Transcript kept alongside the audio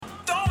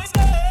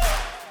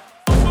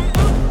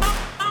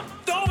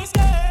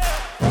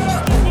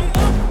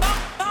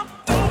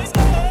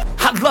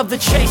the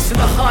chase and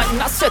the hunt,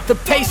 and I set the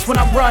pace when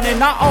I'm running.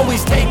 I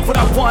always take what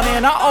I want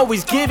and I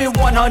always give it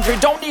 100.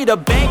 Don't need a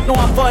bank, no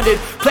I'm funded.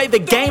 Play the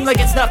game like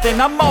it's nothing.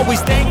 I'm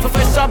always thankful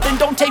for something.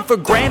 Don't take for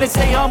granted,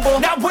 stay humble.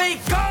 Now wake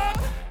up!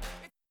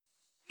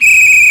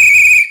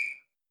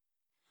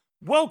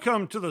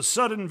 Welcome to the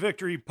Sudden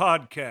Victory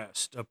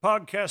Podcast, a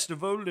podcast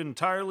devoted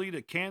entirely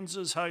to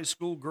Kansas high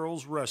school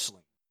girls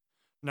wrestling.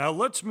 Now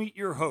let's meet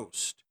your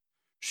host.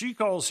 She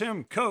calls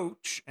him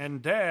Coach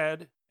and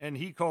Dad, and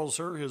he calls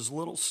her his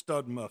little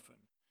stud muffin.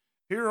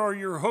 Here are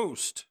your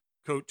hosts,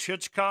 Coach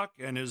Hitchcock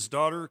and his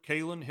daughter,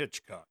 Kaylin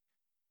Hitchcock.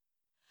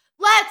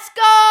 Let's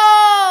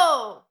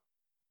go!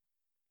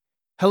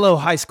 Hello,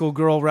 high school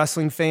girl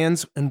wrestling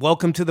fans, and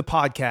welcome to the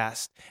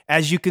podcast.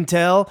 As you can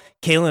tell,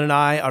 Kaylin and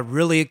I are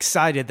really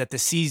excited that the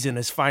season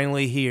is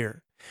finally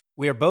here.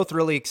 We are both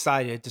really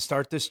excited to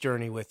start this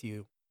journey with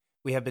you.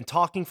 We have been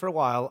talking for a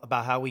while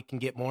about how we can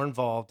get more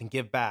involved and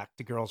give back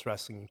to girls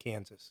wrestling in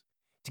Kansas.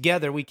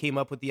 Together, we came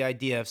up with the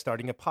idea of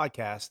starting a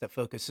podcast that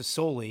focuses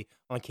solely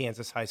on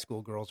Kansas high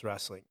school girls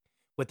wrestling,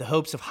 with the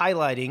hopes of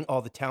highlighting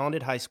all the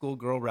talented high school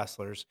girl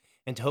wrestlers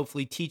and to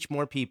hopefully teach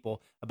more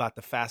people about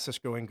the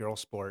fastest growing girl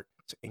sport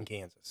in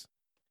Kansas.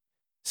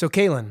 So,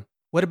 Kaylin,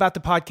 what about the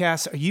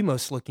podcast are you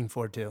most looking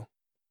forward to?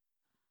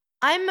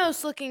 I'm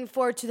most looking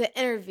forward to the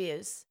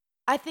interviews.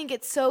 I think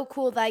it's so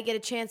cool that I get a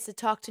chance to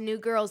talk to new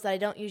girls that I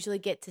don't usually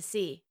get to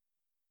see.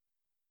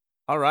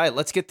 All right,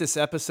 let's get this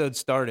episode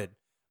started.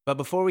 But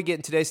before we get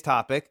into today's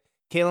topic,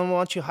 Kaylin, why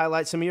don't you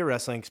highlight some of your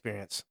wrestling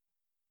experience?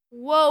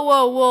 Whoa,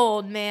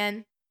 old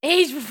man.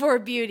 Age before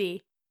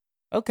beauty.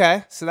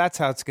 Okay, so that's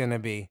how it's going to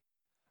be.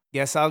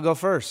 Guess I'll go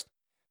first.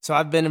 So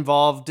I've been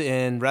involved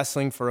in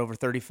wrestling for over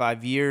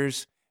 35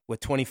 years, with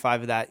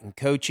 25 of that in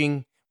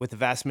coaching, with the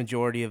vast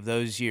majority of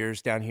those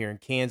years down here in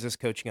Kansas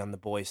coaching on the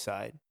boys'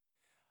 side.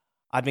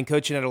 I've been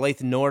coaching at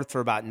Olathe North for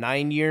about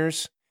 9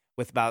 years,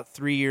 with about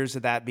 3 years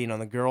of that being on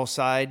the girls'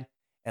 side.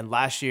 And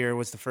last year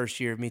was the first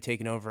year of me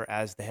taking over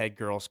as the head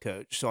girls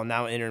coach. So I'm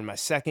now entering my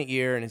second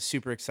year and I'm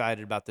super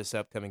excited about this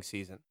upcoming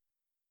season.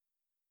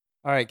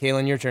 All right,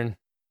 Kaylin, your turn.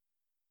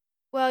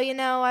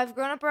 Well, I've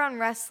grown up around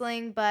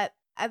wrestling, but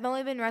I've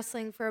only been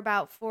wrestling for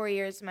about 4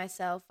 years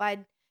myself.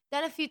 I'd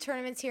done a few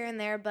tournaments here and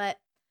there, but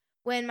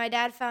when my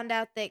dad found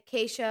out that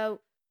Keisha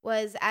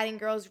was adding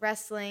girls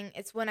wrestling,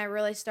 it's when I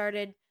really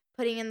started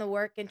putting in the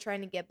work and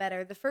trying to get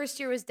better. The first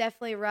year was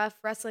definitely rough,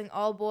 wrestling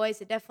all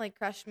boys. It definitely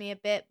crushed me a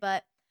bit,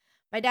 but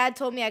my dad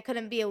told me I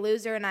couldn't be a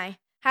loser, and I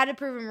had to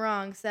prove him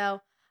wrong.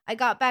 So I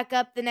got back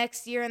up the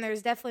next year, and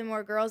there's definitely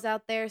more girls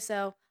out there,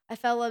 so I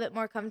felt a little bit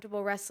more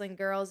comfortable wrestling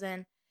girls,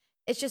 and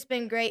it's just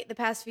been great the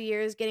past few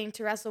years getting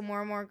to wrestle more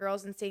and more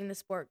girls and seeing the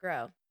sport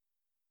grow.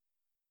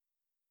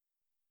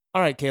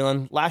 All right,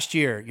 Kaylin, last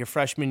year, your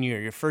freshman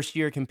year, your first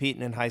year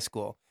competing in high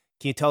school.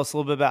 Can you tell us a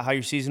little bit about how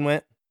your season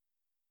went?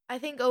 I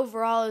think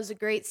overall it was a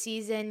great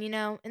season.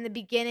 In the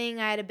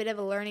beginning, I had a bit of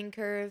a learning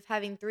curve,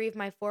 having 3 of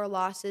my 4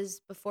 losses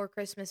before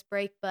Christmas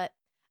break, but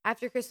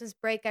after Christmas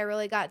break, I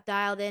really got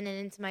dialed in and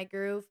into my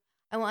groove.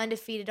 I went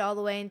undefeated all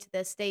the way into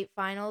the state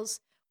finals,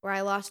 where I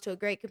lost to a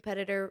great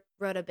competitor,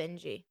 Rhoda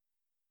Benji.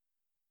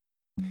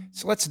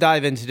 So let's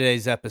dive into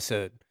today's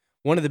episode.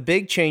 One of the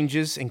big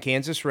changes in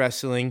Kansas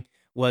wrestling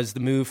was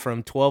the move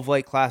from 12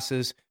 weight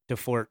classes to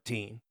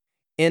 14.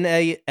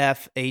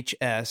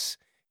 NAFHS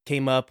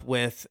came up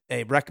with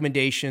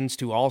recommendations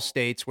to all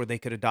states where they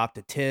could adopt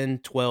a 10,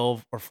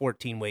 12, or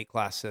 14 weight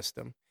class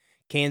system.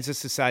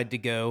 Kansas decided to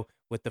go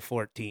with the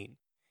 14.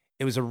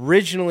 It was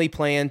originally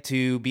planned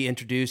to be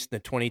introduced in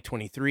the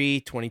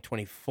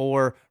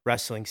 2023-2024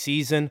 wrestling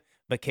season,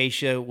 but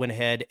Keisha went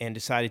ahead and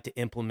decided to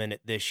implement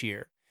it this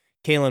year.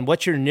 Kaylin,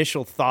 what's your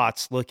initial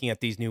thoughts looking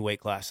at these new weight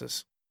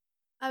classes?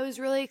 I was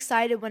really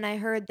excited when I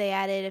heard they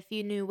added a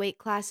few new weight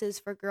classes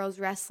for girls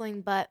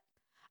wrestling, but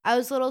I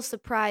was a little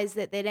surprised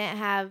that they didn't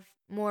have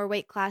more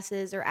weight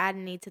classes or add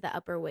any to the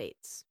upper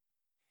weights.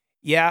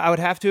 Yeah, I would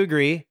have to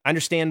agree. I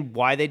understand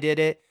why they did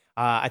it.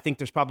 I think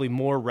there's probably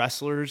more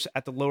wrestlers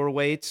at the lower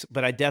weights,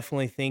 but I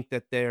definitely think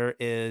that there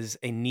is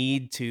a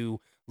need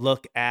to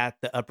look at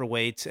the upper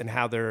weights and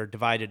how they're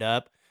divided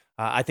up.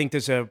 I think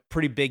there's a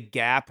pretty big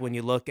gap when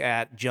you look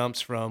at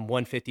jumps from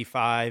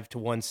 155 to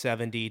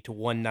 170 to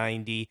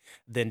 190,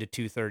 then to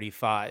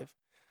 235.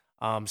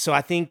 So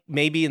I think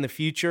maybe in the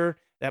future,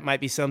 that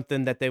might be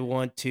something that they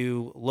want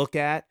to look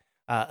at.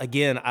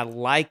 Again, I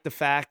like the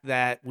fact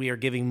that we are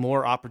giving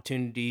more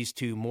opportunities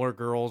to more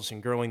girls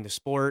and growing the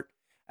sport.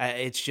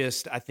 It's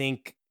just, I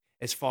think,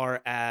 as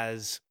far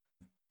as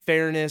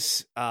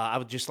fairness, I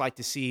would just like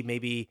to see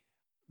maybe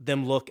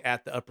them look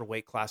at the upper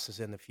weight classes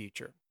in the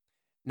future.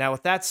 Now,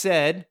 with that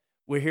said,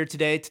 we're here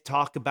today to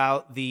talk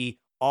about the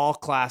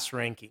all-class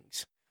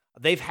rankings.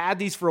 They've had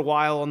these for a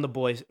while on the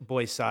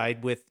boys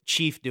side with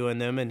Chief doing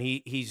them, and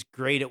he's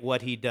great at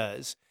what he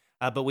does.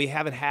 But we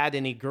haven't had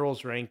any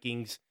girls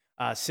rankings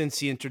since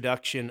the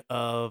introduction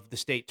of the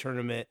state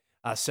tournament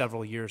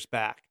several years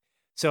back.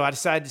 So I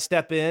decided to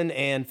step in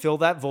and fill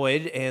that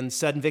void, and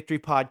Sudden Victory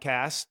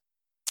Podcast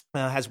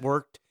has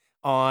worked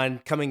on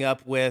coming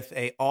up with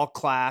a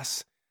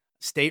all-class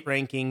state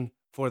ranking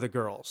for the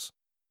girls.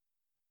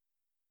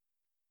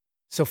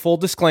 So full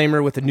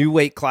disclaimer, with the new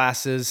weight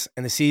classes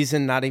and the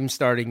season not even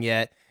starting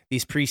yet,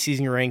 these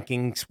preseason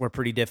rankings were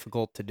pretty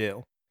difficult to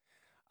do.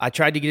 I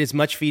tried to get as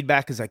much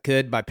feedback as I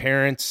could by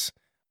parents,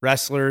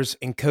 wrestlers,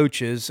 and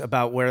coaches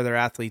about where their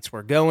athletes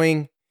were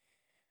going.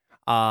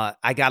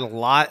 I got a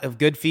lot of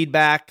good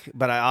feedback,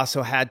 but I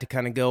also had to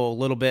kind of go a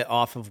little bit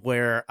off of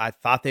where I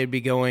thought they'd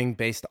be going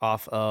based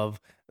off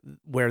of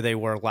where they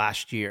were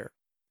last year.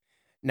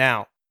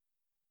 Now,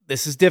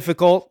 this is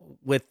difficult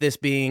with this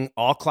being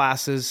all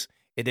classes.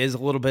 It is a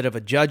little bit of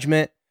a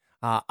judgment.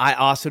 I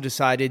also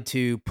decided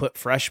to put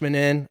freshmen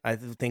in. I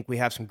think we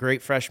have some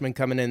great freshmen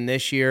coming in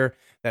this year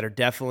that are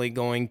definitely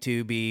going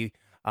to be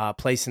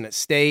placing at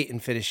state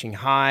and finishing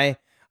high.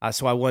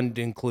 So I wanted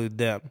to include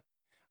them.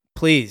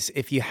 Please,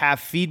 if you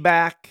have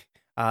feedback,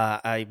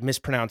 I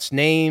mispronounced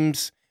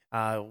names,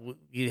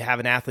 you have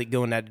an athlete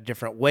going at a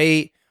different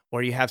weight,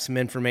 or you have some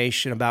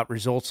information about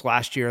results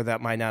last year that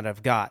might not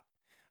have got,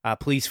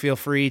 please feel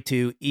free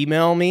to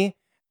email me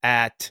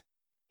at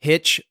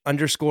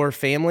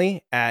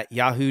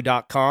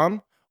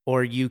hitch_family@yahoo.com,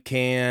 or you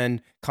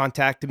can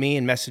contact me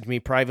and message me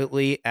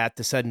privately at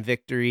the Sudden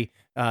Victory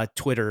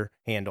Twitter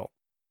handle.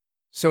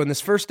 So in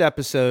this first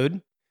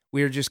episode,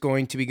 we are just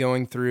going to be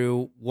going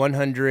through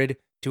 100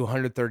 to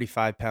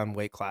 135 pound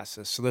weight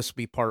classes. So this will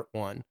be part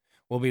 1.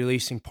 We'll be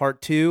releasing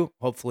part 2,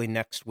 hopefully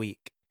next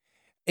week.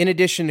 In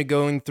addition to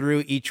going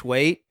through each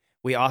weight,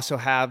 we also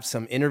have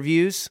some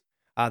interviews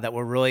that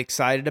we're really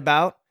excited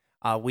about.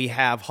 We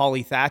have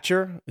Holly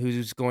Thacher,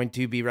 who's going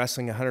to be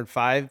wrestling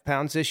 105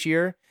 pounds this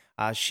year.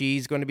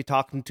 She's going to be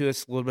talking to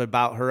us a little bit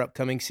about her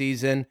upcoming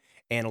season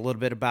and a little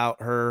bit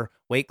about her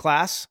weight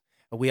class.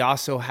 We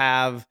also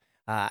have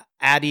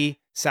Addison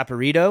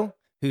Saportio,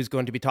 who's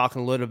going to be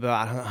talking a little bit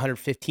about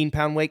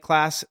 115-pound weight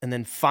class. And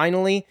then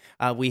finally,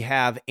 we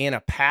have Anna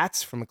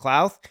Patz from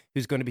McLouth,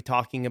 who's going to be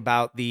talking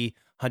about the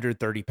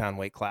 130-pound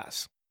weight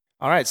class.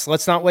 All right, so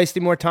let's not waste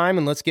any more time,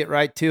 and let's get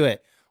right to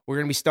it. We're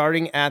going to be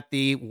starting at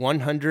the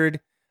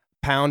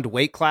 100-pound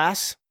weight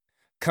class.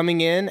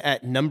 Coming in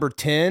at number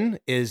 10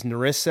 is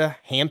Narissa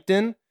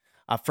Hampton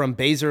from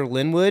Baser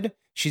Linwood.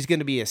 She's going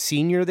to be a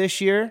senior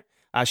this year.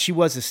 She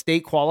was a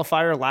state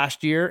qualifier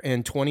last year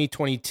in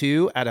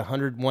 2022 at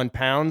 101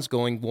 pounds,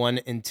 going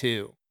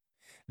 1-2.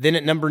 Then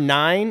at number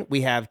 9,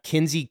 we have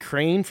Kinsey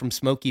Crane from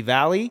Smoky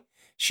Valley.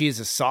 She is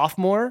a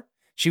sophomore.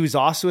 She was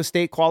also a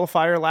state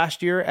qualifier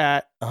last year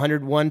at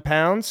 101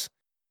 pounds.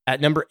 At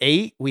number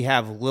 8, we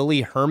have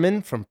Lily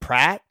Herman from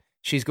Pratt.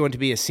 She's going to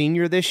be a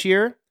senior this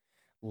year.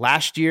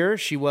 Last year,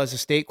 she was a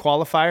state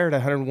qualifier at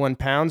 101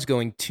 pounds,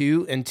 going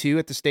 2-2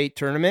 at the state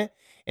tournament.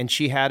 And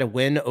she had a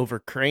win over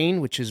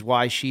Crane, which is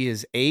why she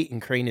is 8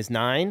 and Crane is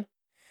 9.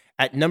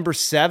 At number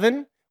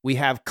 7, we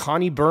have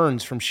Connie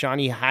Burns from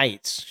Shawnee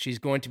Heights. She's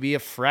going to be a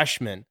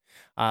freshman.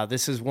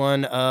 This is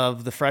one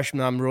of the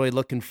freshmen I'm really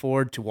looking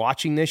forward to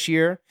watching this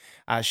year.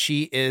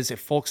 She is a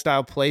folk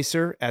style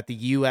placer at the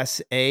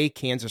USA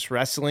Kansas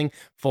Wrestling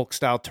folk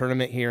style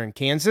tournament here in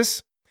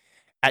Kansas.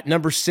 At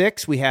number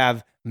 6, we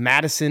have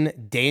Madison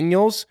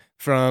Daniels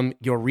from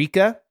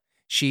Eureka.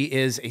 She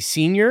is a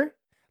senior.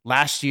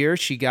 Last year,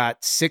 she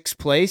got 6th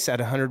place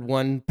at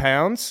 101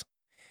 pounds.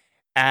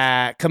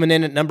 Coming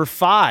in at number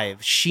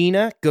 5,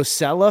 Sheena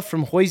Gosella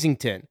from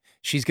Hoisington.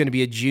 She's going to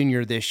be a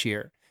junior this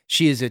year.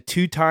 She is a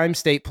 2-time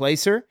state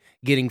placer,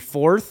 getting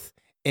 4th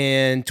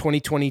in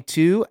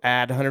 2022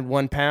 at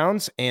 101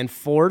 pounds and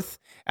 4th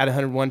at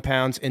 101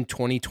 pounds in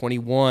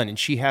 2021. And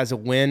she has a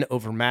win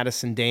over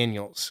Madison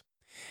Daniels.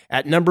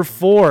 At number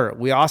 4,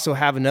 we also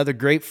have another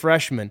great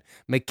freshman,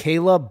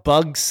 Michaela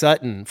Bug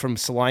Sutton from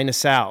Salina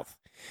South.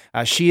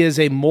 She is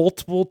a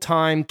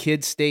multiple-time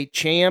Kid State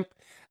champ,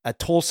 a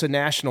Tulsa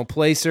national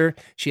placer.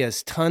 She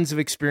has tons of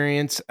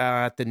experience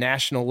at the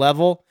national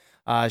level.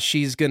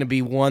 She's going to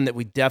be one that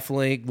we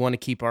definitely want to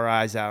keep our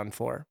eyes out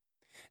for.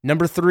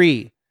 Number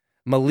 3,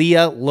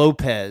 Malia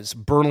Lopez,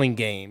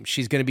 Burlingame.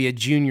 She's going to be a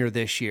junior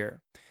this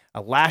year.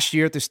 Last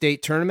year at the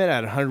state tournament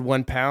at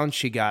 101 pounds,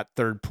 she got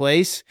 3rd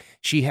place.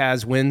 She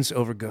has wins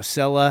over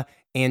Gosella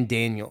and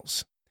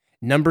Daniels.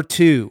 Number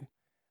 2,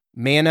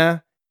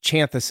 Mana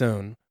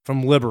Chanthasone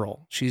from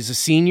Liberal. She's a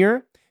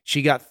senior.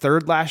 She got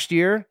 3rd last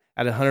year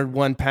at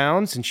 101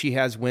 pounds, and she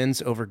has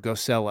wins over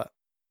Gosella.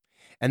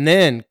 And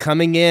then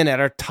coming in at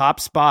our top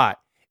spot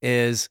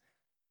is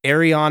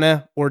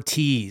Ariana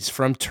Ortiz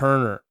from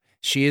Turner.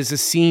 She is a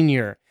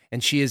senior,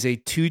 and she is a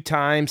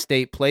 2-time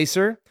state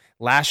placer.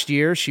 Last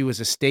year, she was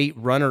a state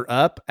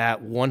runner-up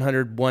at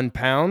 101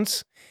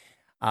 pounds.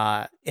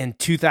 In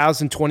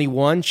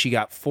 2021, she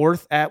got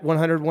 4th at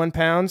 101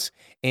 pounds,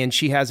 and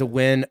she has a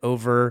win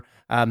over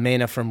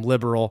Mana from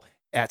Liberal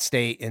at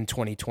state in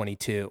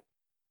 2022.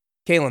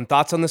 Kaylin,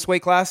 thoughts on this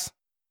weight class?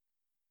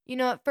 You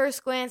know, at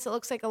first glance, it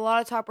looks like a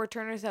lot of top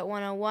returners at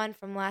 101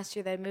 from last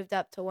year that moved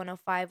up to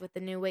 105 with the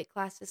new weight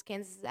classes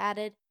Kansas has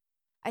added.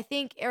 I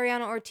think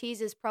Ariana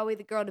Ortiz is probably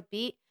the girl to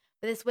beat,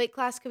 but this weight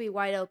class could be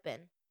wide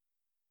open.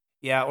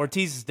 Yeah,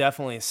 Ortiz is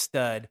definitely a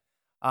stud.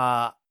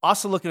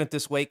 Also looking at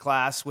this weight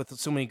class with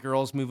so many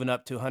girls moving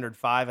up to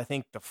 105, I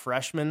think the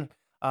freshmen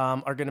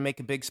are going to make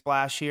a big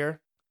splash here.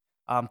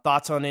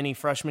 Thoughts on any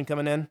freshmen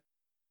coming in?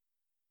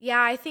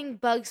 Yeah, I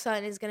think Bug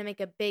Sun is going to make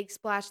a big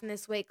splash in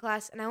this weight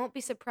class, and I won't be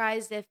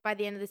surprised if by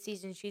the end of the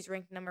season she's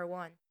ranked number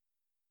 1.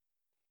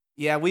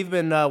 Yeah, we've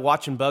been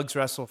watching Bugs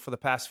wrestle for the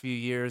past few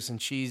years,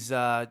 and she's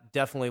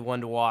definitely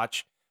one to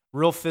watch.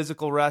 Real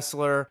physical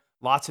wrestler,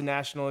 lots of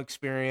national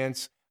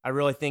experience. I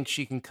really think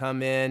she can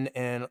come in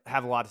and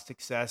have a lot of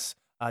success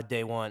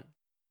day one.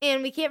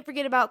 And we can't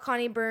forget about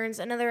Connie Burns,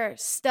 another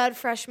stud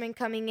freshman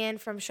coming in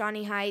from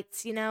Shawnee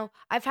Heights. You know,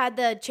 I've had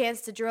the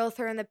chance to drill with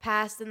her in the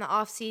past in the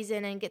off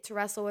season and get to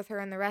wrestle with her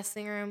in the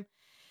wrestling room.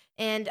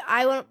 And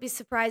I won't be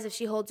surprised if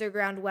she holds her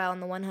ground well in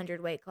the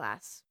 100 weight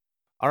class.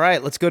 All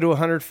right, let's go to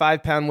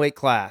 105-pound weight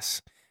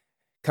class.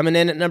 Coming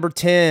in at number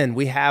 10,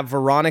 we have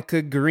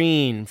Veronica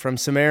Green from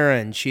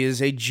Cimarron. She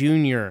is a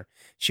junior.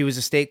 She was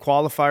a state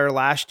qualifier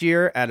last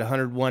year at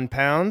 101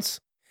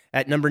 pounds.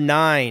 At number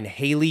 9,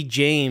 Haley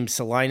James,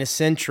 Salina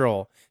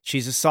Central.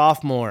 She's a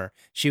sophomore.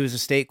 She was a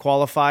state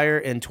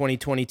qualifier in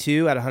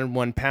 2022 at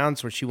 101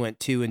 pounds, where she went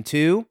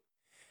 2-2.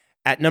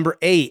 At number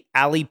 8,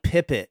 Allie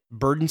Pippett,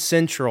 Burden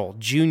Central,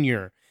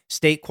 junior,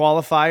 state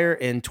qualifier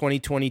in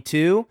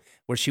 2022,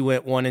 where she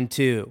went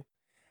 1-2.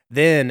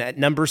 Then at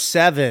number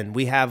 7,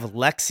 we have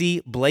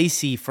Lexi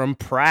Blasey from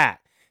Pratt.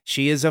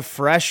 She is a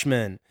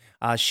freshman.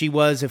 She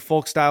was a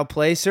folk style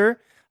placer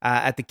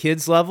at the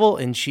kids level,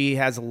 and she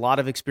has a lot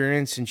of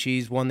experience, and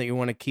she's one that you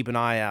want to keep an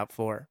eye out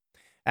for.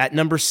 At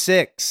number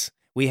 6,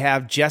 we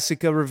have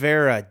Jessica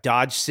Rivera,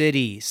 Dodge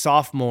City,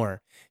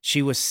 sophomore.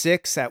 She was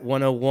 6 at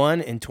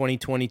 101 in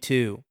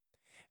 2022.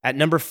 At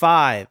number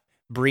 5,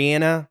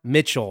 Brianna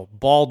Mitchell,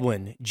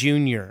 Baldwin,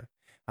 junior.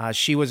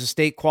 She was a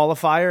state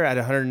qualifier at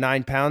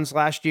 109 pounds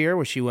last year,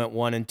 where she went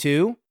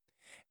 1-2.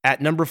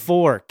 At number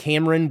 4,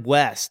 Cameron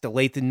West,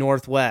 Olathe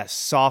Northwest,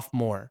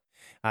 sophomore.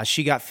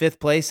 She got 5th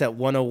place at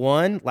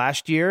 101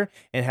 last year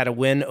and had a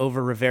win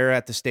over Rivera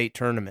at the state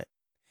tournament.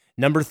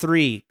 Number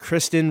 3,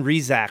 Kristen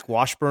Rizak,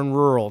 Washburn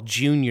Rural,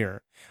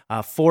 junior.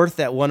 4th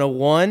at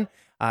 101.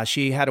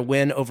 She had a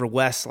win over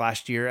West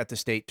last year at the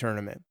state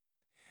tournament.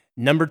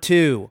 Number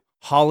 2,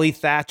 Holly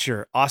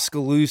Thacher,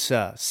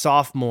 Oskaloosa,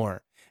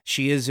 sophomore.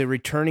 She is a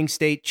returning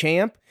state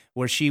champ,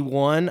 where she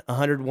won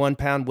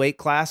 101-pound weight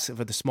class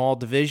for the small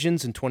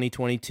divisions in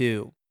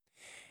 2022.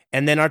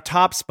 And then our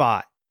top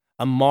spot,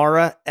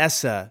 Amara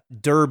Essa,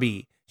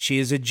 Derby. She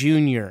is a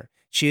junior.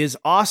 She is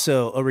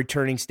also a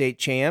returning state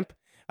champ,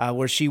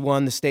 where she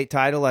won the state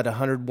title at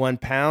 101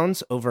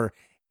 pounds over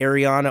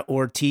Ariana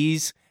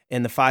Ortiz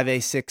in the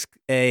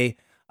 5A,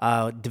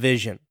 6A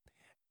division.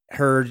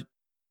 Her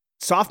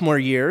sophomore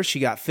year, she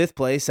got 5th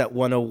place at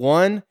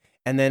 101,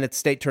 and then at the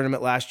state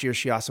tournament last year,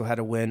 she also had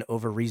a win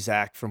over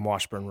Rizak from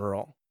Washburn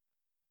Rural.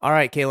 All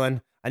right,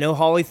 Kaylin, I know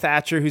Holly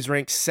Thacher, who's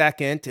ranked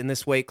 2nd in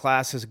this weight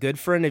class, is a good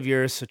friend of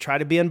yours, so try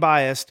to be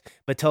unbiased,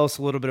 but tell us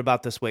a little bit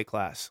about this weight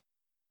class.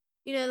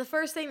 You know, the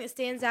first thing that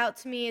stands out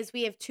to me is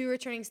we have 2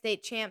 returning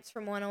state champs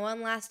from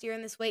 101 last year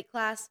in this weight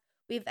class.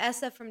 We have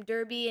Essa from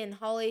Derby and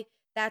Holly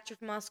Thacher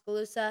from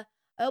Oskaloosa.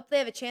 I hope they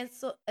have a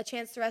chance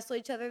to wrestle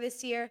each other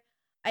this year.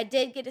 I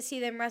did get to see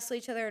them wrestle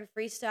each other in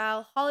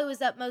freestyle. Holly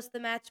was up most of the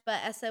match,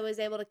 but Essa was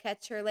able to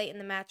catch her late in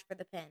the match for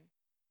the pin.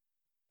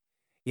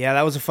 Yeah,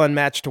 that was a fun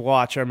match to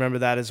watch. I remember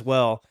that as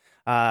well.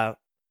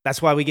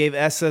 That's why we gave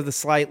Essa the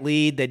slight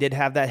lead. They did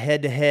have that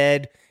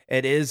head-to-head.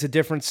 It is a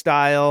different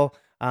style,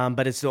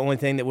 but it's the only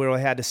thing that we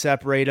really had to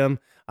separate them.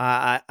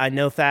 I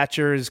know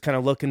Thatcher is kind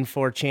of looking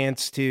for a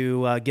chance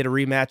to get a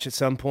rematch at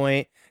some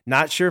point.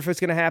 Not sure if it's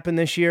going to happen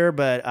this year,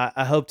 but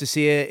I hope to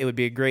see it. It would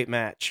be a great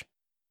match.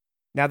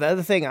 Now, the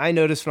other thing I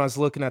noticed when I was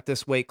looking at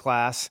this weight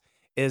class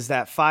is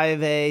that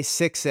 5A,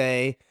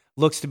 6A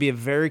looks to be a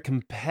very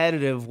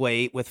competitive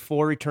weight with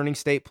 4 returning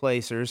state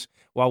placers,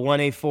 while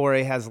 1A,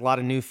 4A has a lot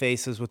of new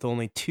faces with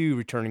only 2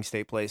 returning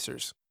state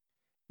placers.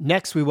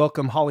 Next, we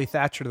welcome Holly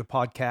Thacher to the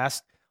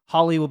podcast.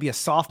 Holly will be a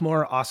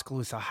sophomore at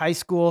Oskaloosa High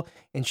School,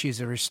 and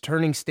she's a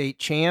returning state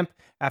champ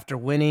after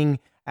winning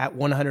at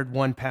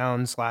 101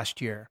 pounds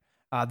last year.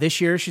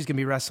 This year, she's going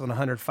to be wrestling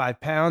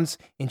 105 pounds,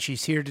 and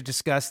she's here to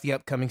discuss the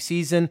upcoming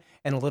season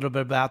and a little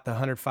bit about the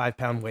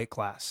 105-pound weight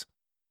class.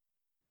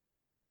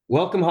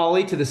 Welcome,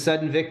 Holly, to the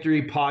Sudden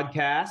Victory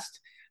podcast.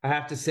 I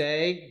have to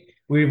say,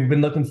 we've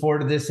been looking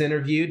forward to this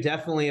interview.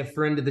 Definitely a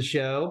friend of the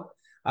show.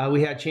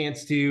 We had a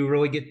chance to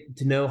really get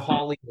to know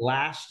Holly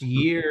last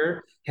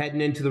year, heading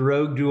into the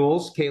Rogue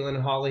Duels. Kaylin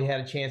and Holly had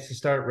a chance to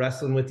start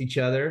wrestling with each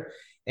other.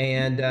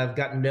 And I've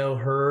gotten to know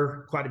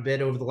her quite a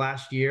bit over the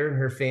last year and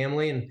her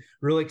family, and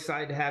really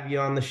excited to have you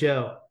on the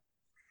show.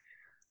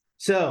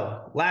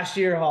 So last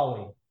year,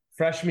 Holly,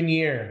 freshman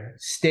year,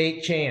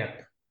 state champ.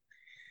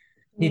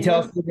 Can you tell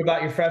us a little bit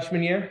about your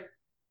freshman year?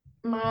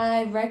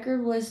 My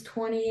record was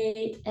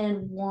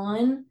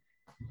 28-1.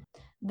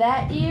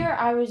 That year,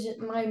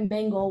 my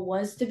main goal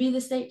was to be the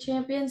state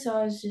champion, so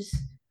I was just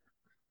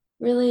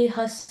really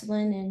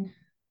hustling and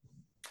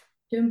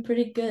doing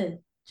pretty good,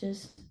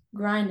 just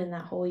grinding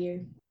that whole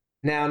year.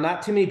 Now,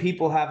 not too many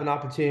people have an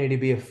opportunity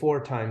to be a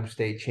 4-time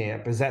state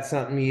champ. Is that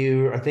something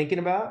you are thinking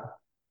about?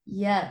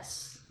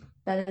 Yes,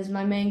 that is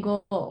my main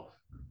goal.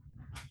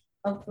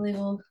 Hopefully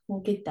we'll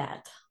get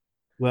that.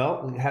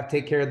 Well, have to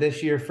take care of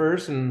this year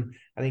first, and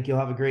I think you'll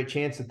have a great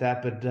chance at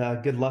that.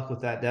 But good luck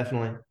with that,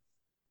 definitely.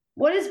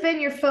 What has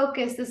been your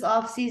focus this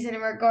off season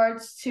in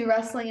regards to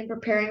wrestling and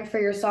preparing for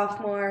your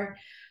sophomore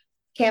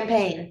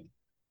campaign?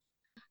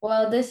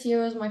 Well, this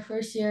year was my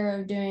first year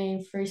of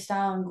doing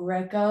freestyle and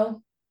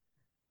Greco.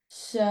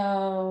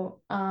 So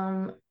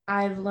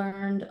I've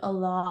learned a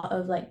lot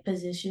of like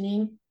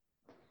positioning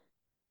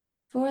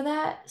for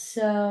that.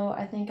 So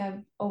I think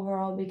I've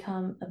overall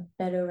become a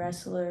better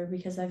wrestler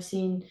because I've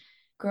seen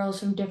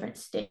girls from different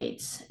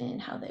states and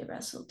how they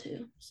wrestle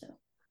too. So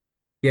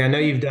Yeah, I know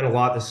you've done a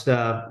lot this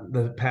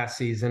the past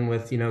season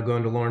with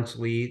going to Lawrence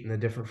Elite and the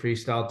different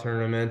freestyle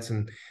tournaments,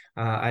 and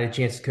I had a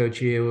chance to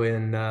coach you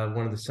in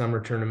one of the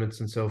summer tournaments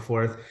and so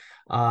forth.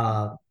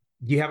 Do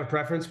you have a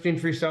preference between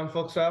freestyle and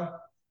folk style?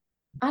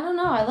 I don't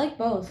know. I like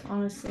both,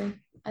 honestly.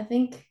 I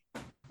think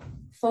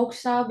folk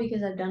style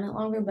because I've done it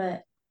longer,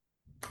 but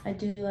I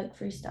do like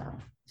freestyle,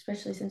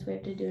 especially since we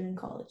have to do it in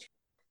college.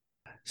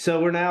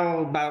 So we're now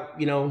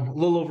about a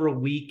little over a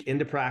week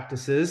into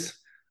practices.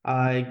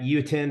 You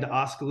attend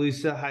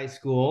Oskaloosa High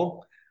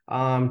School.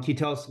 Can you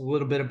tell us a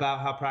little bit about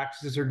how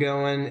practices are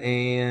going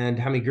and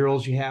how many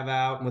girls you have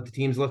out and what the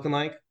team's looking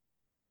like?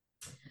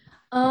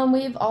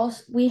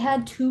 We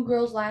had 2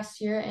 girls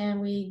last year and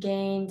we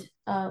gained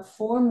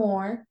 4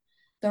 more.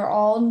 They're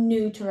all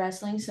new to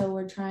wrestling, so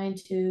we're trying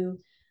to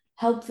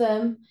help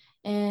them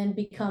and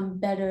become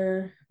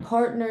better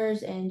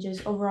partners and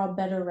just overall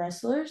better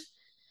wrestlers.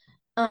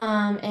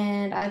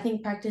 And I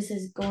think practice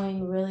is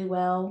going really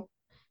well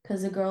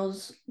because the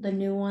girls, the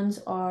new ones,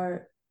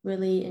 are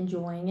really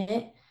enjoying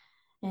it,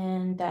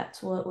 and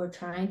that's what we're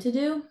trying to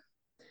do.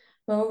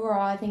 But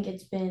overall, I think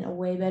it's been a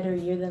way better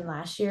year than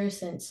last year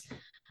since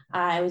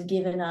I was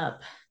giving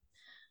up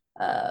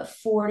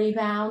 40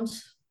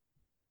 pounds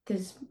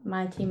because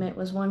my teammate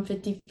was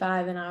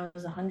 155 and I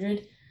was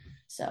 100.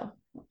 So,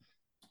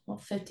 well,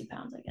 50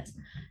 pounds, I guess.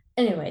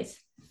 Anyways,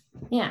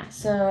 yeah.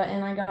 So,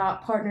 and I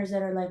got partners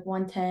that are like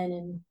 110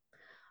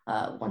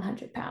 and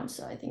 100 pounds.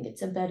 So I think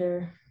it's a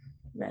better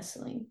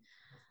wrestling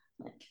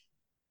like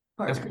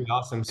That's partner. pretty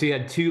awesome. So you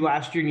had 2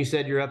 last year, and you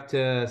said you're up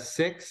to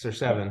 6 or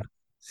 7?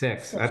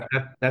 6. So,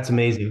 That's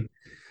amazing.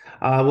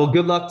 Well,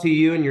 good luck to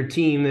you and your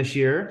team this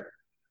year.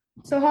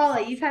 So,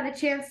 Holly, you've had a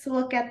chance to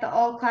look at the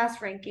all class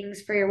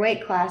rankings for your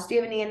weight class. Do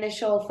you have any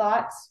initial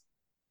thoughts?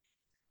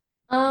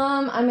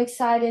 I'm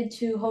excited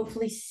to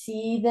hopefully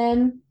see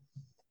them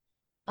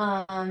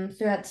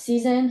throughout the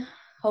season.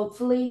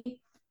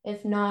 Hopefully,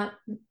 if not,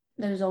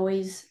 there's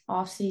always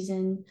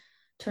off-season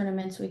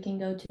tournaments we can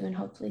go to and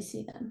hopefully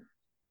see them.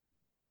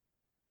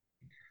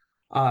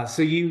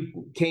 So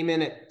you came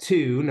in at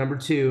number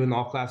 2 in the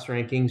all-class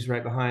rankings,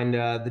 right behind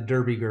the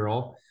Derby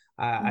girl.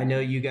 I know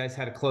you guys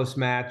had a close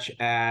match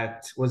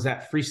was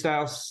that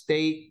Freestyle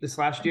State this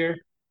last year?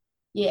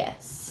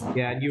 Yes.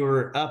 Yeah, and you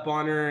were up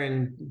on her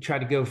and tried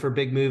to go for a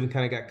big move and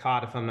kind of got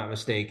caught, if I'm not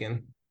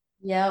mistaken.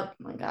 Yep.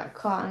 I got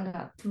caught and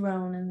got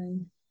thrown and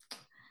then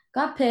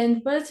got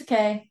pinned, but it's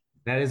okay.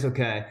 That is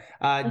okay.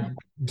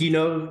 Do you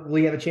know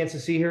we have a chance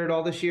to see her at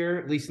all this year,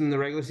 at least in the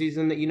regular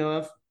season that you know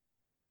of?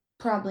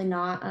 Probably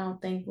not. I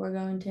don't think we're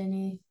going to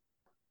any.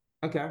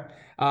 Okay.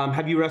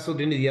 Have you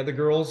wrestled into the other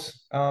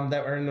girls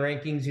that were in the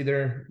rankings,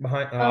 either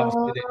behind,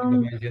 obviously they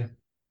were behind you?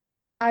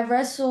 I've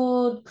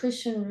wrestled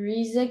Christian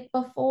Rizik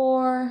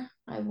before.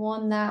 I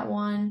won that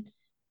one.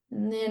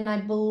 And then I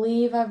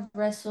believe I've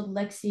wrestled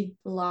Lexi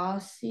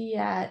Blasi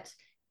at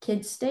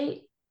Kid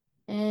State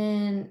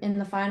and in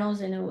the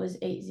finals, and it was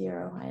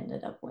 8-0. I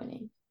ended up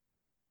winning.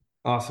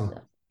 Awesome.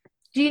 So,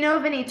 Do you know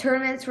of any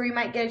tournaments where you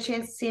might get a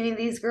chance to see any of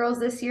these girls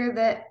this year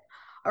that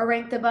are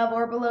ranked above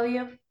or below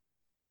you?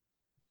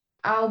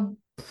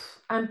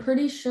 I'm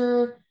pretty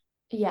sure,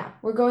 yeah,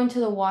 we're going to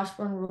the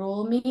Washburn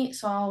Rural meet,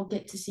 so I'll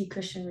get to see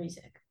Christian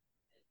Rizik.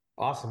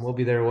 Awesome. We'll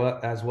be there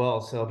as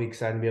well, so I'll be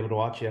excited to be able to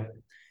watch you.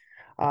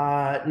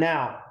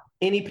 Now,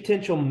 any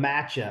potential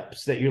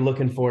matchups that you're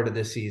looking forward to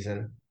this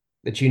season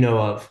that you know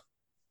of?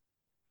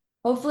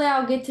 Hopefully,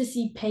 I'll get to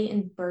see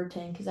Peyton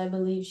Burton because I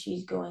believe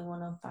she's going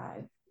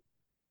 105.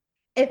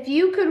 If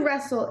you could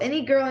wrestle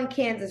any girl in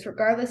Kansas,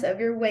 regardless of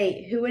your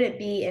weight, who would it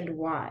be and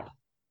why?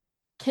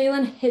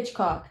 Kaylin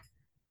Hitchcock,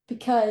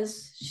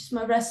 because she's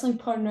my wrestling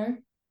partner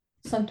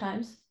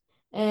sometimes,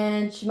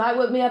 and she might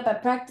whip me up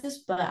at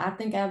practice, but I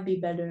think I would be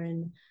better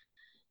in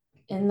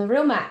the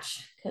real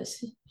match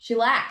because she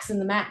lacks in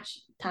the match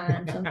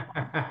time. So.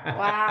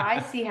 Wow,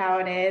 I see how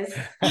it is.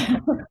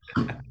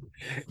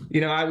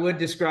 I would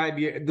describe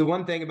you. The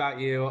one thing about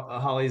you,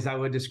 Holly, is I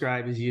would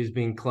describe as you as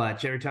being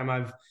clutch. Every time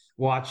I've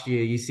watched you,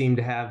 you seem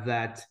to have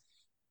that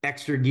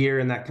extra gear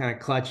and that kind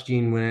of clutch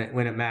gene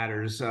when it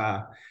matters.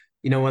 One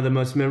of the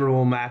most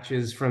memorable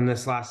matches from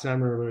this last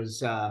summer was,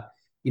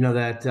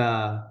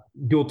 that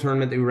dual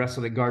tournament that we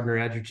wrestled at Gardner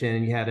Edgerton,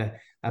 and you had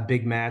a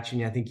big match,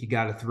 and I think you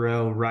got a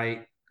throw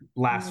right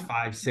last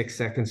 5-6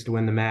 seconds to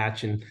win the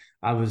match, and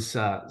I was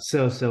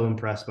so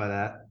impressed by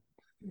that.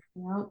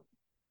 Yep.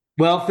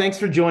 Well, thanks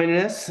for joining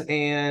us,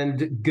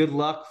 and good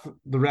luck for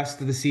the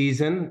rest of the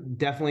season.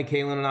 Definitely,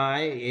 Kaylin and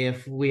I,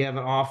 if we have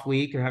an off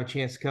week or have a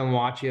chance to come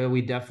watch you,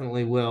 we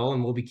definitely will,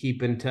 and we'll be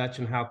keeping in touch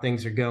on how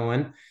things are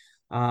going.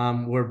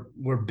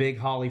 We're big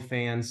Holly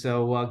fans,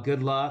 so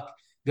good luck.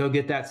 Go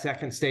get that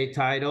second state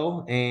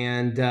title,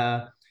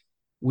 and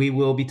we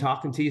will be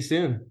talking to you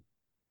soon.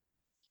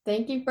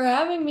 Thank you for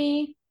having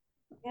me.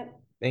 Yep.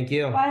 Thank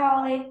you. Bye,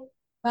 Holly.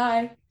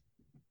 Bye.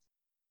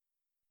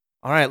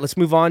 All right, let's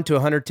move on to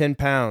 110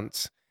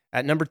 pounds.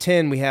 At number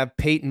 10, we have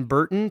Peyton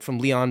Burton from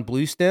Leon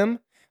Bluestem.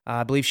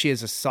 I believe she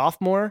is a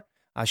sophomore.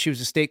 She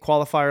was a state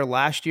qualifier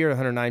last year,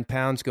 109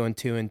 pounds, going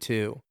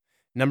 2-2.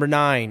 Number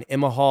 9,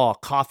 Emma Hall,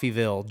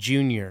 Coffeyville,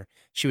 junior.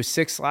 She was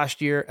 6th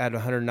last year at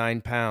 109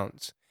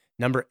 pounds.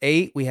 Number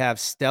 8, we have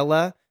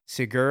Stella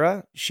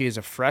Segura. She is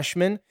a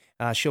freshman.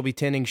 She'll be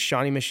attending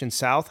Shawnee Mission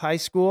South High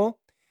School.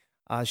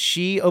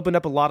 She opened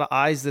up a lot of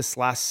eyes this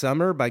last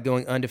summer by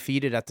going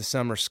undefeated at the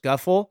summer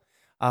scuffle.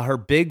 Her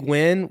big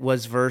win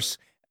was versus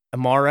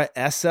Amara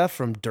Essa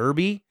from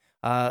Derby,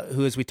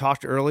 who, as we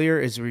talked earlier,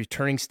 is a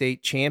returning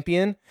state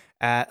champion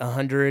at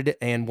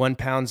 101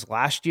 pounds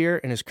last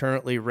year and is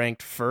currently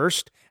ranked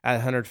first at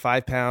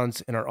 105 pounds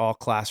in our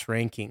all-class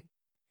ranking.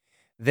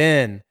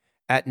 Then,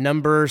 at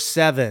number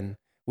 7,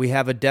 we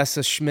have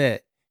Odessa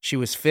Schmidt. She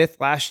was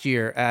 5th last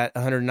year at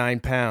 109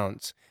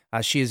 pounds.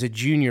 She is a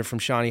junior from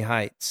Shawnee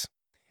Heights.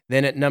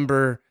 Then at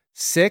number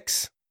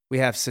 6, we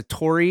have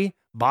Satori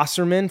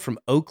Bosserman from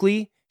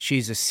Oakley.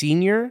 She's a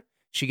senior.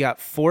 She got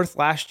 4th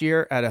last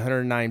year at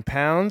 109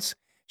 pounds.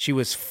 She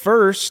was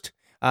first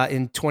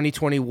in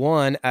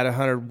 2021 at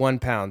 101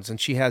 pounds,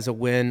 and she has a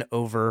win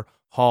over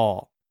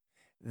Hall.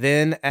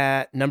 Then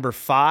at number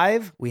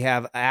 5, we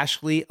have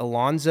Ashley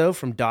Alonzo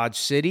from Dodge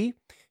City.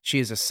 She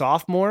is a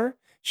sophomore.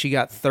 She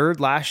got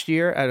 3rd last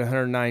year at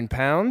 109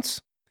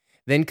 pounds.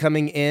 Then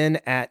coming in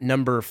at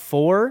number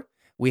 4,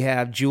 we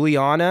have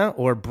Juliana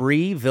or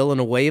Bree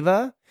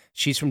Villanueva.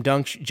 She's from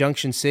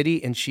Junction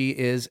City, and she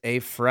is a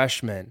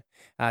freshman.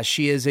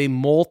 She is a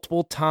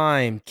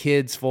multiple-time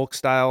kids folk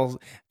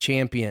style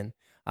champion.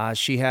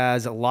 She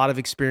has a lot of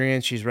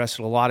experience. She's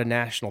wrestled a lot of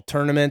national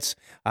tournaments.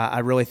 I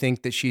really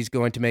think that she's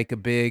going to make a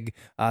big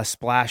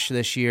splash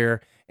this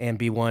year and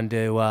be one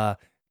to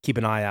keep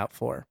an eye out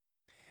for.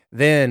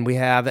 Then we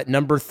have at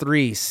number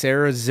 3,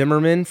 Sarah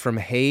Zimmerman from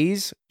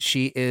Hayes.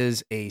 She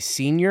is a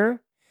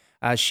senior.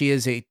 She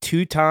is a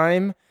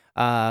 2-time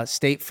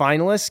state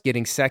finalist,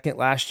 getting 2nd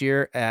last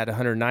year at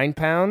 109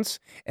 pounds,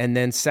 and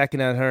then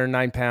 2nd at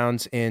 109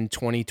 pounds in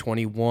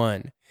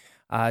 2021.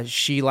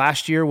 She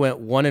last year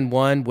went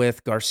 1-1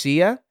 with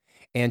Garcia,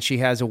 and she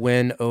has a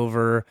win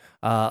over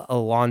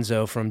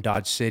Alonzo from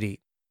Dodge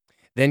City.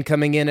 Then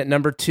coming in at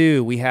number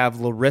 2, we have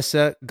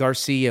Larissa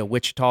Garcia,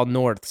 Wichita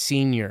North,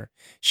 senior.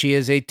 She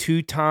is a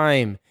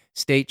 2-time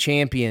state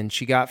champion.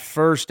 She got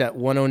 1st at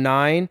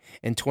 109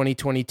 in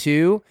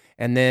 2022,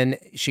 and then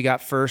she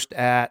got 1st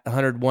at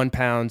 101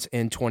 pounds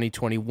in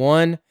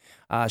 2021.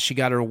 She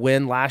got her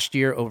win last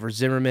year over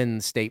Zimmerman in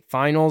the state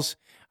finals.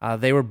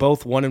 They were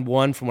both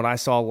 1-1 from what I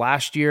saw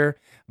last year,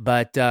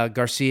 but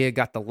Garcia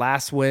got the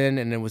last win,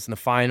 and it was in the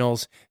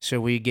finals,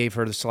 so we gave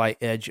her the slight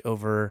edge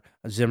over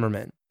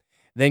Zimmerman.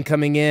 Then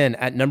coming in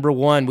at number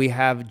 1, we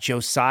have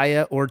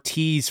Josiah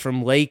Ortiz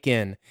from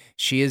Lakin.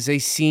 She is a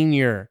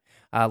senior.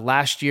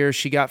 Last year,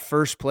 she got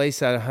 1st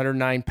place at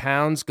 109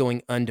 pounds,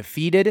 going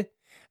undefeated.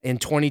 In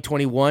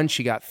 2021,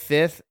 she got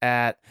 5th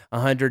at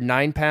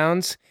 109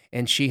 pounds,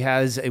 and she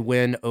has a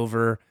win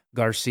over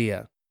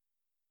Garcia.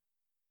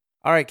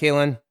 All right,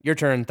 Kaylin, your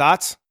turn.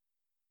 Thoughts?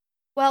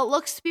 Well, it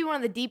looks to be one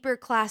of the deeper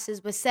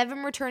classes with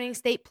 7 returning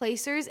state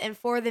placers and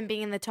 4 of them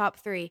being in the top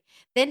 3.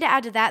 Then to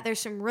add to that, there's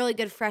some really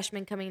good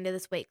freshmen coming into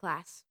this weight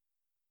class.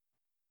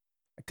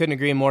 I couldn't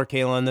agree more,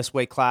 Kaylin. This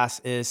weight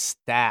class is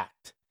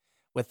stacked.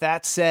 With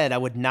that said, I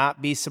would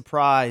not be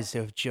surprised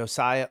if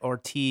Josiah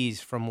Ortiz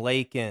from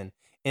Lakin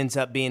ends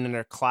up being in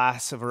a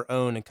class of her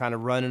own and kind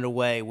of running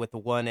away with the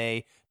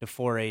 1A to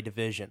 4A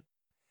division.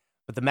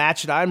 But the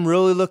match that I'm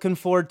really looking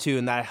forward to,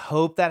 and that I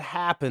hope that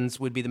happens,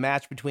 would be the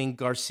match between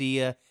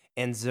Garcia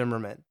and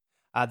Zimmerman.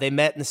 They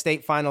met in the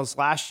state finals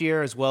last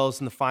year as well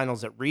as in the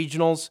finals at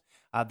regionals.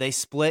 They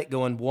split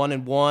going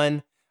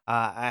 1-1.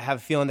 I have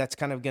a feeling that's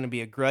kind of going to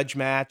be a grudge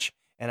match,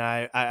 and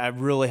I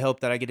really hope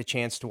that I get a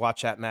chance to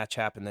watch that match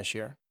happen this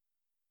year.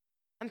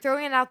 I'm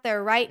throwing it out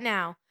there right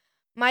now.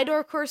 My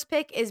dark horse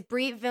pick is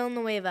Brie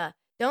Villanueva.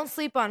 Don't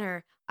sleep on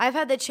her. I've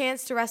had the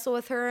chance to wrestle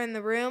with her in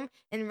the room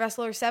and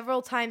wrestle her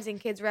several times in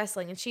kids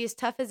wrestling, and she is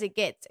tough as it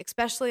gets,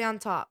 especially on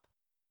top.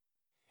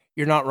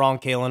 You're not wrong,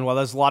 Kaylin. Well,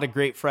 there's a lot of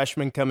great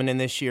freshmen coming in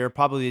this year.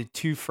 Probably the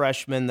 2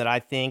 freshmen that I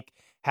think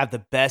have the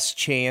best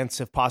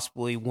chance of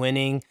possibly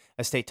winning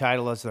a state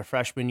title as their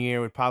freshman year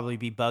would probably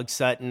be Bug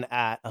Sutton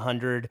at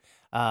 100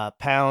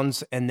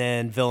 pounds and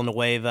then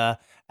Villanueva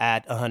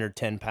at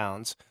 110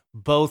 pounds.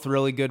 Both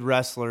really good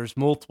wrestlers,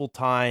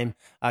 multiple-time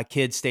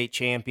kid state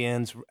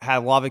champions, had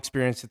a lot of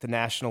experience at the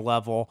national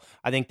level.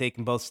 I think they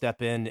can both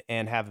step in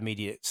and have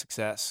immediate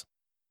success.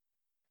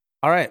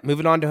 All right,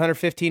 moving on to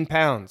 115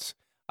 pounds.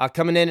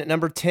 Coming in at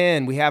number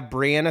 10, we have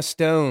Brianna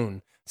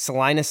Stone,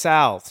 Salina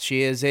South.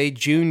 She is a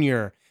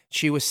junior.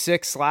 She was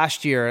 6th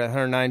last year at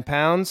 109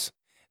 pounds.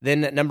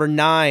 Then at number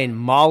 9,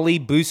 Molly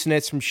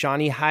Busenitz from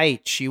Shawnee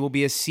Heights. She will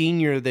be a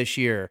senior this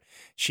year.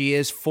 She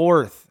is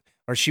 4th,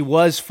 or she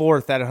was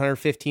 4th at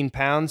 115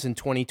 pounds in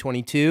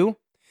 2022.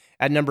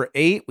 At number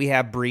 8, we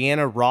have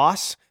Brianna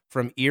Ross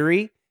from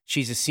Erie.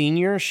 She's a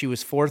senior. She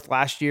was 4th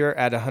last year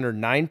at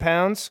 109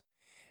 pounds.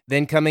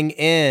 Then coming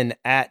in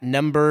at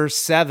number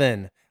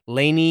 7,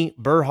 Lainey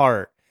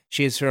Burhart.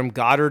 She is from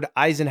Goddard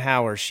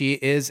Eisenhower. She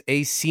is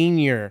a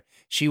senior.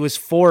 She was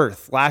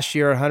 4th last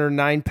year,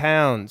 109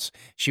 pounds.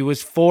 She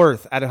was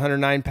 4th at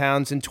 109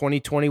 pounds in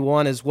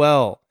 2021 as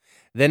well.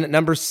 Then at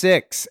number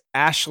 6,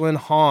 Ashlyn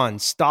Hahn,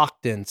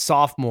 Stockton,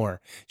 sophomore.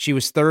 She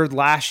was 3rd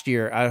last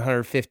year at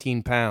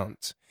 115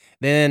 pounds.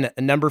 Then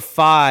at number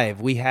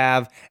 5, we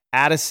have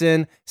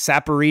Addison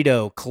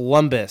Saportio,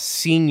 Columbus,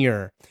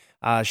 senior.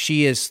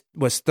 She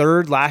was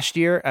 3rd last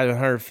year at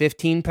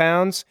 115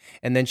 pounds,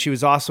 and then she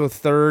was also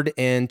 3rd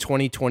in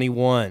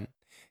 2021.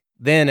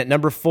 Then at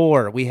number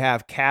 4, we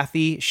have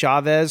Kathy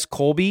Chavez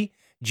Colby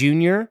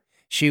Jr.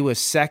 She was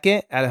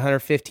 2nd at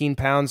 115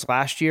 pounds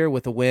last year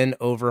with a win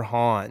over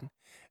Hahn.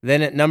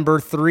 Then at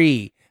number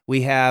 3,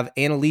 we have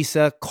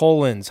Annalisa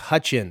Collins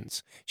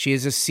Hutchins. She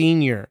is a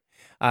senior.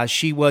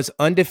 She was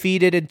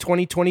undefeated in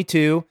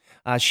 2022.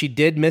 She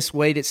did miss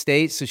weight at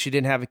state, so she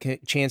didn't have a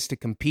chance to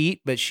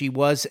compete, but she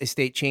was a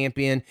state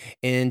champion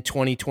in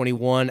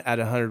 2021 at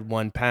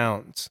 101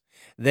 pounds.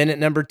 Then at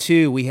number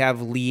 2, we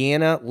have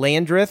Leanna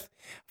Landreth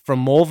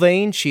from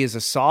Mulvane. She is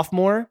a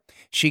sophomore.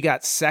 She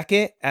got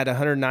 2nd at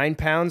 109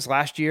 pounds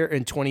last year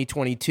in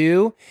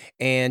 2022,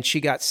 and she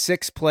got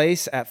 6th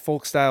place at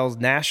Folk Styles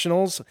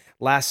Nationals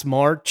last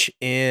March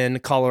in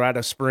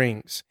Colorado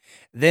Springs.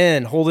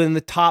 Then holding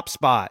the top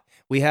spot,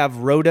 we have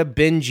Rhoda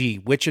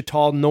Benji,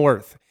 Wichita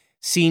North,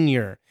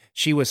 senior.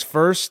 She was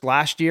 1st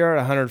last year at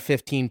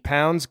 115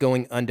 pounds,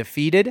 going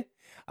undefeated.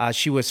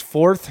 She was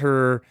 4th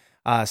her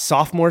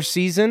sophomore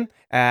season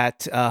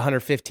at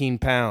 115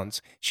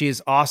 pounds. She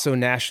is also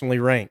nationally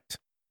ranked.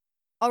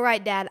 All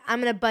right, Dad,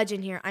 I'm going to budge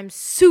in here. I'm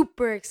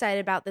super excited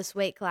about this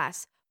weight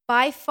class.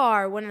 By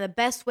far, one of the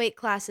best weight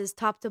classes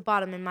top to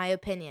bottom, in my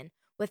opinion,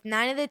 with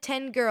 9 of the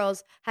 10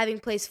 girls having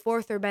placed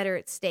 4th or better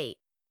at state.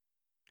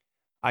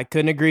 I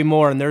couldn't agree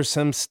more, and there's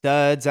some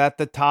studs at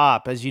the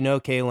top. As you know,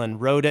 Kaylin,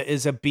 Rhoda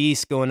is a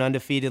beast going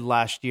undefeated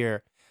last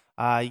year.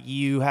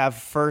 You have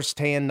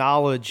firsthand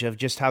knowledge of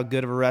just how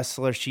good of a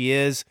wrestler she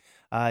is.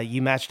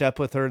 You matched up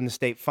with her in the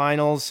state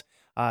finals.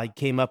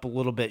 Came up a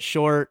little bit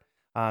short.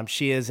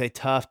 She is a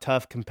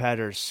tough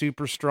competitor,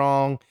 super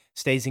strong,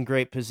 stays in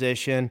great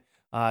position.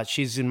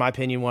 She's, in my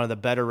opinion, one of the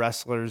better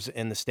wrestlers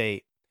in the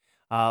state.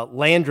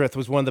 Landreth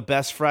was one of the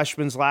best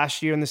freshmen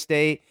last year in the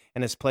state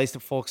and has placed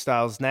at Folk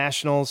Styles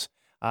Nationals.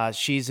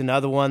 She's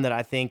another one that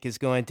I think is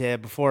going to,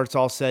 before it's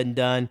all said and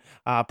done,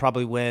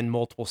 probably win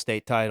multiple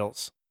state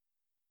titles.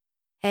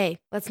 Hey,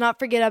 let's not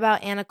forget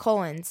about Anna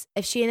Collins.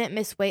 If she didn't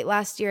miss weight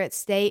last year at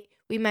state,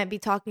 we might be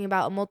talking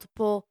about a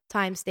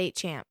multiple-time state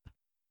champ.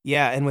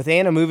 Yeah, and with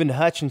Anna moving to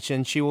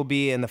Hutchinson, she will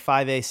be in the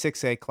 5A,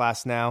 6A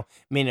class now,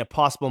 meaning a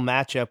possible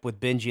matchup with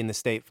Benji in the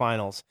state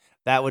finals.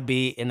 That would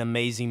be an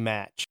amazing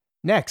match.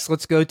 Next,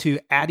 let's go to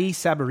Addie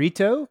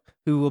Saportio,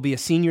 who will be a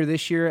senior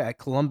this year at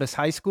Columbus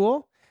High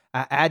School.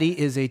 Addie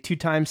is a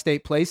 2-time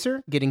state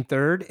placer, getting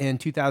 3rd in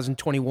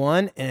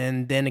 2021,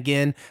 and then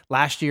again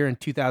last year in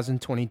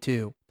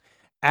 2022.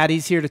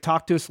 Addie's here to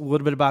talk to us a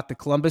little bit about the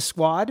Columbus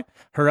squad,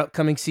 her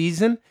upcoming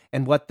season,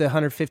 and what the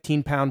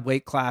 115-pound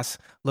weight class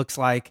looks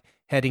like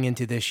heading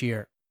into this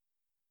year.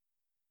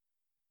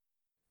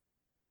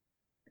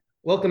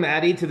 Welcome,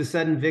 Addie, to the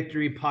Sudden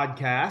Victory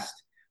podcast.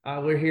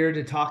 We're here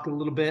to talk a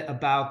little bit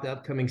about the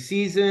upcoming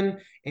season,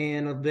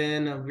 and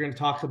then we're going to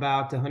talk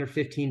about the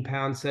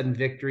 115-pound Sudden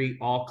Victory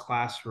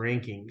all-class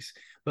rankings.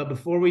 But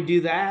before we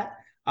do that,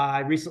 I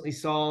recently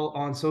saw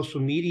on social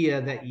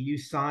media that you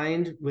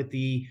signed with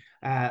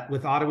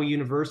with Ottawa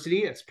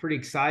University. It's pretty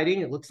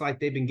exciting. It looks like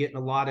they've been getting a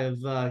lot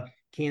of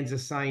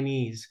Kansas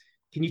signees.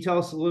 Can you tell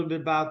us a little bit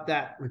about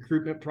that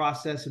recruitment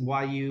process and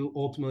why you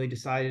ultimately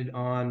decided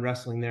on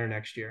wrestling there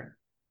next year?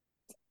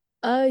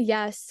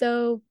 Yeah,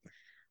 so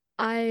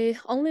I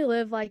only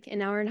live like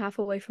an hour and a half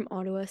away from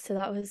Ottawa, so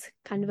that was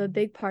kind of a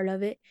big part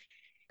of it.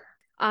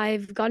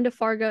 I've gone to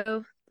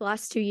Fargo the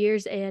last 2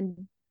 years,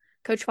 and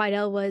Coach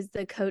Fidel was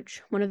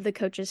one of the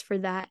coaches for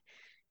that.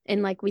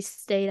 And like we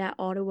stayed at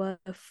Ottawa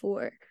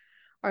for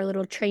our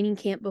little training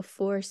camp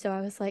before, so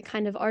I was like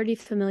kind of already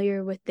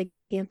familiar with the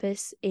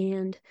campus,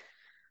 and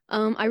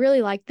I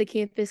really like the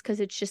campus because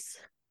it's just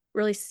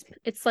really,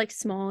 it's like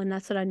small, and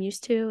that's what I'm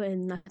used to,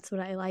 and that's what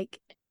I like.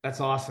 That's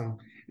awesome.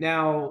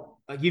 Now,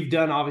 you've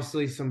done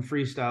obviously some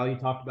freestyle. You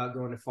talked about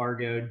going to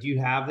Fargo. Do you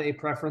have a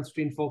preference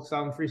between folk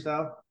style and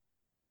freestyle?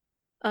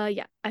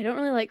 Yeah, I don't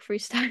really like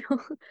freestyle,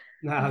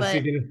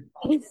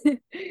 but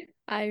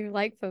I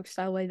like folk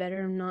style way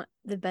better. I'm not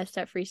the best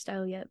at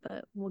freestyle yet,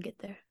 but we'll get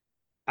there.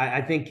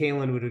 I think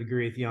Kaylin would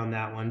agree with you on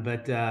that one.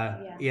 But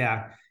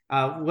yeah.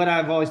 What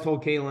I've always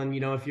told Kaylin,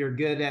 if you're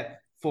good at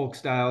folk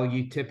style,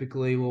 you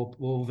typically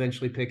will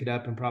eventually pick it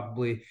up and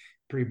probably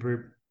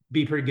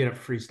be pretty good at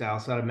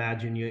freestyle. So I'd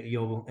imagine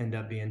you'll end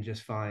up being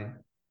just fine.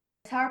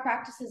 How are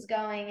practices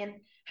going, and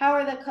how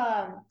are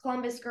the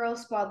Columbus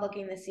girls squad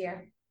looking this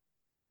year?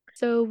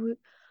 So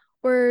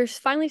we're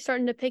finally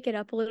starting to pick it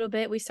up a little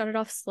bit. We started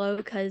off slow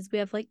because we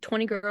have like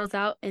 20 girls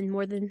out and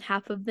more than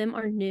half of them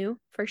are new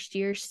first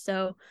years.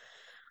 So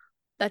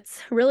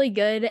that's really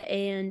good.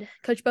 And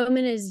Coach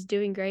Bowman is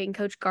doing great, and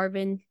Coach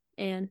Garvin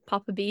and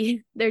Papa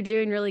B, they're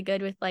doing really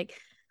good with like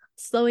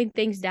slowing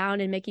things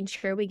down and making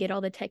sure we get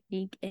all the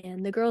technique.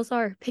 And the girls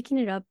are picking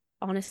it up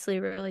honestly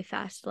really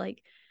fast,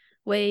 like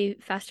way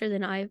faster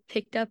than I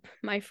picked up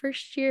my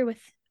first year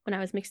when I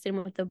was mixed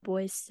in with the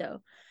boys.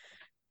 So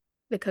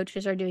the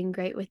coaches are doing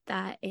great with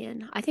that,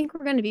 and I think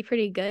we're going to be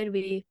pretty good.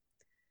 We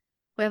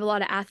have a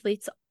lot of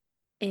athletes,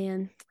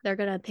 and they're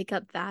going to pick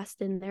up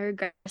fast, and they're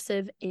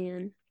aggressive,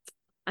 and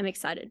I'm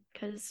excited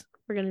because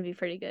we're going to be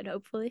pretty good,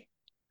 hopefully.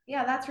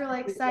 Yeah, that's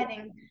really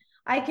exciting.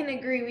 I can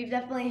agree. We've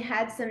definitely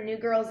had some new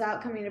girls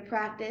out coming to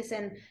practice,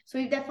 and so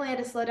we've definitely had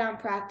to slow down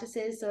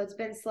practices. So it's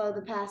been slow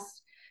the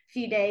past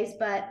few days,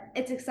 but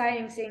it's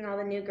exciting seeing all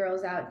the new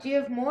girls out. Do you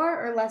have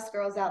more or less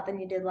girls out than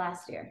you did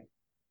last year?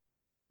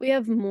 We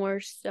have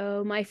more.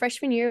 So my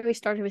freshman year, we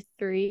started with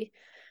 3,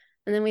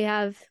 and then we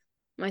have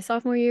my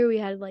sophomore year, we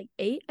had like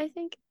 8, I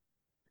think.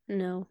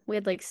 No, we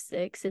had like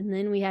 6, and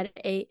then we had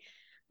 8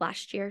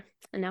 last year,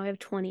 and now we have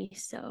 20.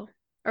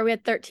 Or we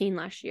had 13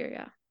 last year,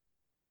 yeah.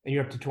 And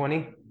you're up to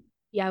 20?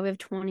 Yeah, we have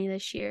 20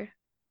 this year.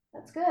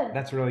 That's good.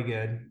 That's really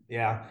good.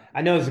 Yeah.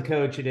 I know as a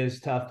coach, it is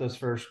tough those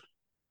first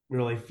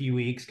really few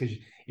weeks because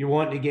you're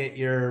wanting to get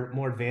your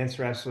more advanced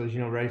wrestlers,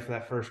 ready for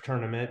that first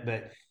tournament,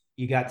 but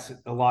you got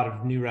a lot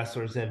of new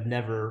wrestlers that have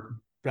never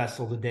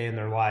wrestled a day in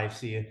their life.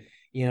 So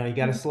you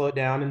got to slow it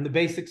down, and the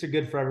basics are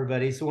good for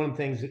everybody. So one of the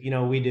things that,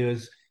 we do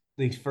is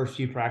these first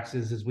few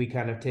practices is we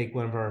kind of take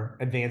one of our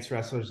advanced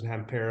wrestlers and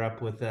have them pair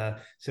up with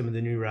some of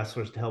the new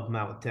wrestlers to help them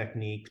out with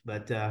technique.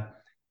 But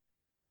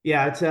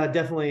yeah, it's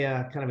definitely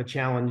kind of a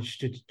challenge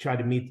to try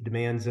to meet the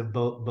demands of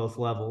both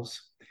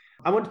levels.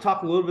 I want to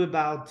talk a little bit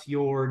about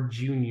your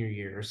junior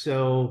year.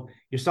 So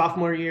your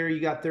sophomore year, you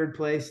got 3rd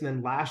place, and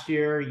then last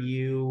year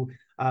you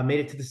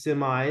made it to the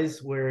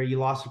semis where you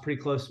lost a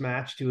pretty close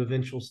match to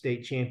eventual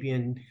state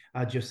champion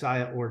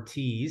Josiah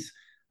Ortiz.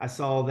 I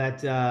saw that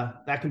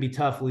that can be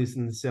tough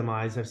losing the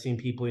semis. I've seen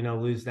people,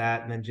 lose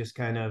that and then just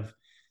kind of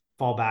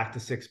fall back to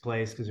 6th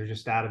place because they're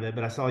just out of it.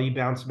 But I saw you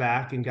bounce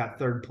back and got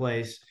 3rd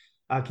place.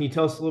 Can you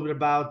tell us a little bit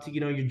about,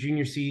 your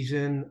junior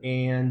season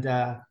and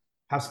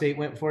how state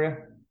went for you?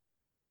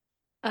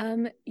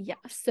 Yeah.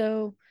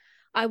 So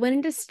I went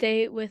into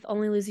state with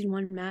only losing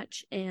 1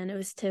 match, and it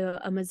was to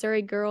a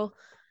Missouri girl.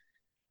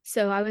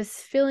 So I was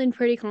feeling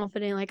pretty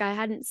confident. Like, I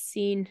hadn't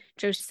seen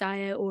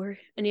Josiah or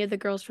any of the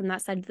girls from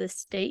that side of the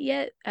state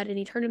yet at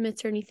any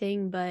tournaments or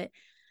anything, but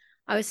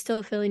I was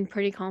still feeling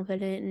pretty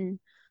confident. And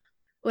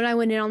when I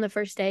went in on the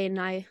first day and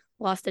I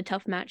lost a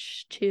tough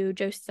match to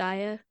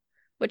Josiah,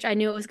 which I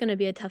knew it was going to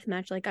be a tough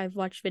match. Like, I've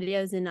watched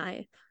videos, and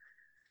I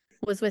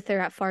was with her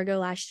at Fargo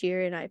last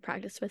year, and I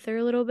practiced with her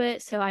a little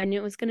bit, so I knew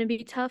it was going to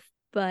be tough.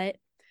 But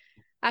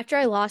after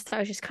I lost, I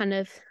was just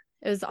it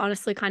was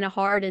honestly kind of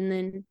hard. And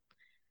then,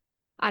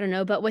 I don't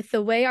know, but with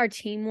the way our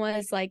team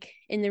was, like,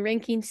 in the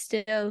rankings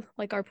still,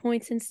 like, our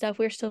points and stuff,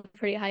 we were still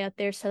pretty high up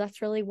there. So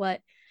that's really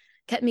what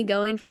kept me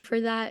going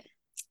for that,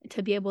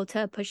 to be able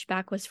to push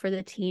back, was for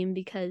the team,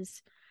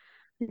 because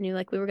I knew,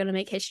 like, we were going to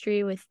make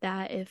history with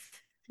that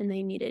and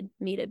they needed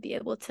me to be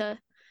able to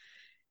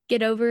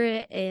get over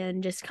it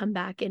and just come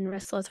back and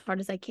wrestle as hard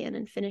as I can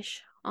and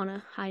finish on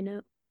a high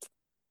note.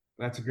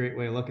 That's a great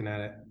way of looking at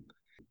it.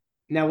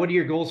 Now, what are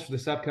your goals for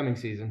this upcoming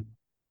season?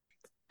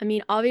 I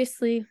mean,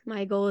 obviously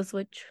my goal is,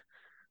 which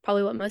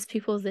probably what most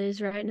people's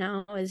is right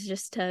now, is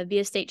just to be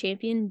a state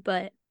champion.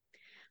 But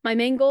my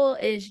main goal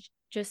is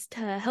just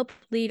to help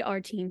lead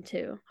our team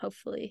to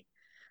hopefully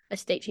a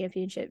state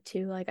championship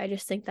too. Like, I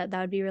just think that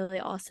would be really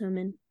awesome.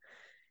 And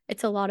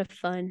it's a lot of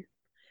fun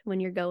when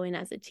you're going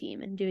as a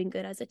team and doing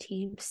good as a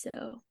team.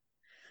 So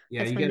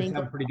yeah, you guys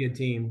have a pretty good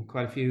team,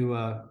 quite a few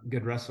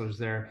good wrestlers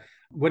there.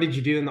 What did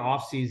you do in the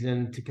off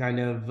season to kind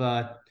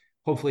of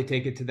hopefully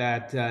take it to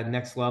that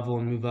next level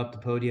and move up the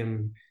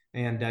podium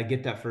and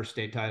get that first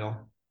state title?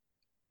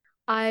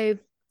 I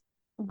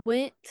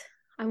went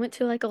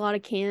to like a lot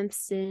of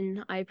camps,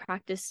 and I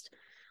practiced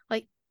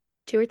like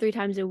 2 or 3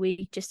 times a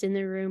week, just in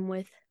the room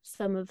with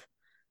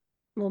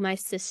my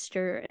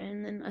sister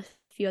and then a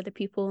few other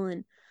people.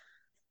 And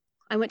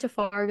I went to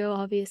Fargo,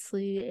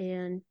 obviously,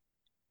 and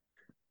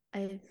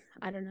I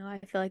don't know, I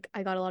feel like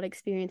I got a lot of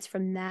experience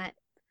from that,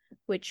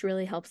 which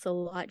really helps a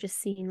lot,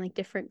 just seeing like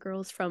different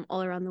girls from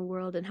all around the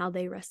world and how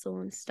they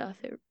wrestle and stuff.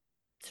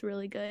 It's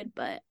really good.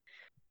 But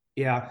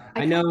yeah,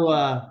 I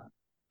know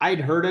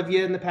I'd heard of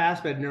you in the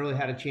past, but I didn't really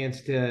had a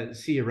chance to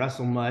see you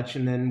wrestle much.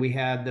 And then we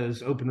had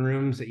those open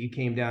rooms that you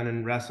came down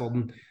and wrestled.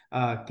 And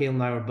Caitlin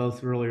and I were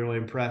both really, really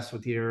impressed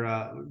with your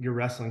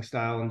wrestling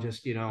style and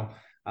just,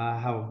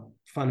 how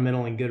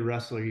fundamental and good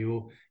wrestler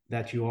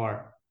that you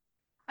are.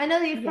 I know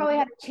that you've Yeah. probably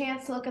had a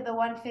chance to look at the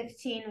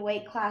 115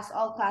 weight class,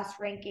 all class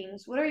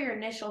rankings. What are your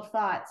initial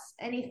thoughts?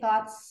 Any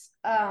thoughts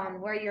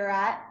where you're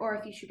at, or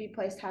if you should be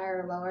placed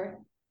higher or lower?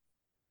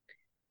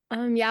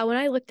 Yeah, when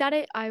I looked at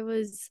it, I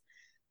was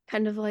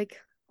kind of like,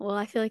 well,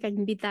 I feel like I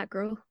can beat that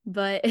girl.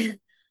 But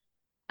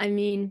I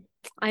mean,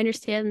 I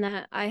understand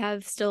that I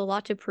have still a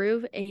lot to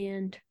prove,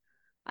 and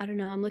I don't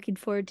know, I'm looking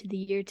forward to the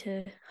year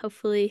to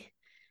hopefully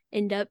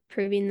end up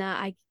proving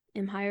that I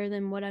am higher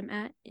than what I'm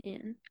at,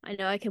 and I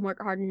know I can work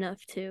hard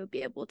enough to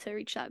be able to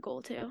reach that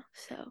goal too.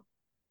 So,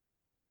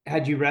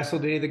 Had you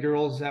wrestled any of the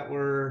girls that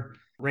were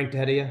ranked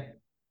ahead of you?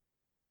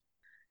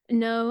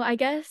 no, I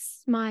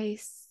guess my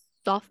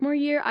sophomore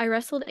year, I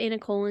wrestled Anna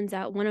Collins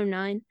at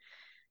 109,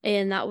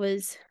 and that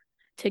was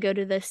to go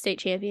to the state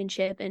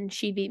championship, and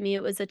she beat me.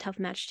 It was a tough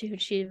match too.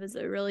 She was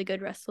a really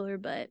good wrestler,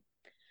 but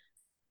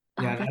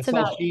Yeah, and I that's saw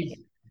about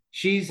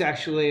she's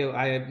actually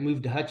I had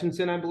moved to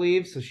Hutchinson, I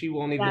believe, so she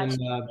won't yeah. even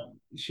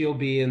she'll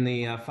be in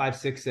the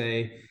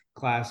 5-6A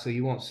class, so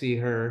you won't see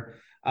her.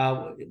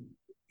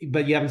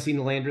 But you haven't seen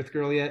the Landreth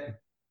girl yet?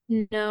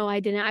 No,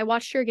 I didn't. I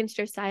watched her against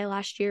Josiah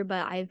last year,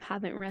 but I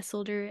haven't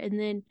wrestled her. And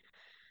then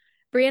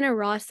Brianna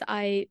Ross,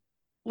 I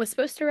was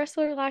supposed to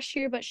wrestle her last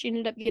year, but she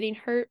ended up getting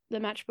hurt the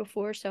match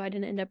before, so I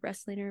didn't end up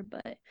wrestling her.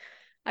 But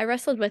I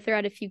wrestled with her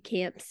at a few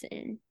camps,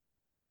 and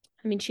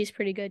I mean, she's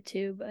pretty good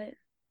too. But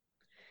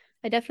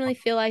I definitely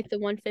feel like the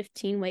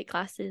 115 weight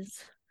class is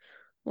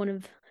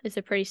it's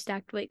a pretty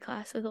stacked weight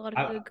class with a lot of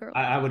I good girls.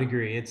 I would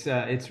agree.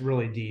 It's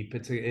really deep.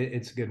 It's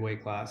a good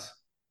weight class.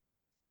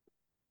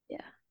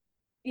 Yeah.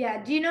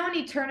 Yeah. Do you know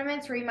any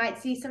tournaments where you might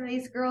see some of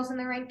these girls in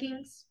the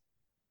rankings?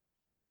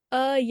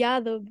 Yeah,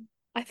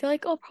 I feel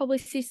like I'll probably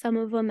see some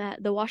of them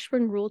at the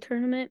Washburn Rule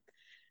Tournament,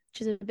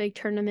 which is a big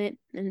tournament,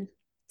 and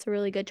it's a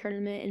really good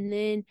tournament. And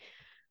then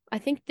I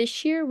think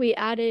this year we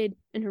added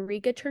an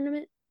Ariga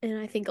tournament, and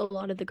I think a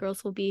lot of the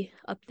girls will be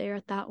up there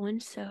at that one,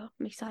 so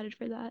I'm excited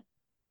for that.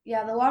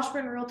 Yeah, the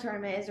Washburn Rule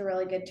Tournament is a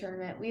really good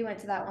tournament. We went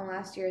to that one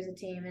last year as a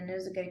team, and it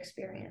was a good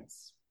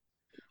experience.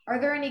 Are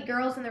there any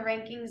girls in the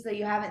rankings that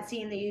you haven't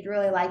seen that you'd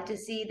really like to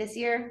see this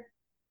year?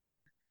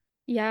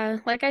 Yeah,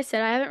 like I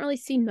said, I haven't really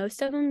seen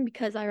most of them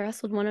because I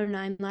wrestled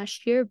 109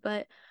 last year,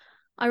 but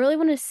I really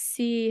want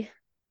to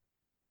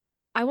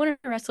I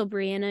want to wrestle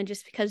Brianna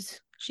just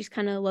because she's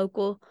kind of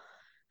local.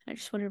 I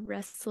just want to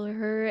wrestle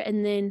her,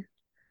 and then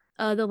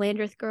the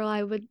Landreth girl,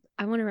 I want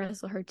to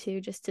wrestle her too,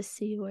 just to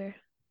see where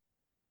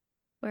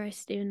I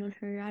stand on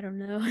her. I don't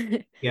know.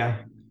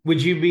 Yeah.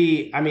 Would you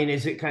be, I mean,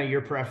 is it kind of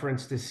your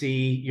preference to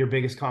see your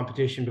biggest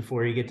competition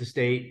before you get to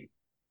state?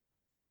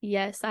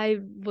 Yes, I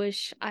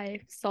wish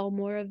I saw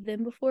more of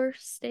them before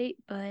state,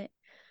 but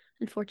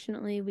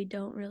unfortunately, we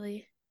don't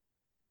really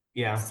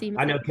Yeah, see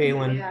I know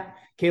much. Yeah.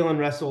 Kaylin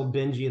wrestled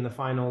Benji in the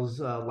finals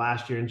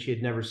last year, and she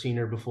had never seen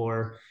her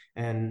before.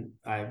 And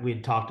we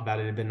had talked about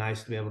it. It'd been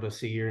nice to be able to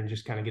see her and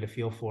just kind of get a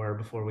feel for her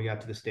before we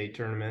got to the state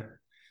tournament.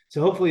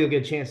 So hopefully you'll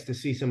get a chance to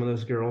see some of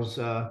those girls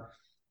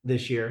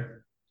this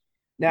year.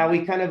 Now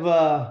we kind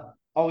of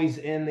always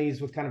end these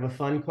with kind of a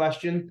fun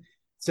question.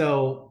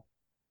 So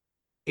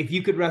if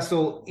you could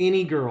wrestle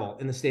any girl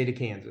in the state of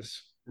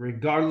Kansas,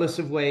 regardless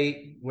of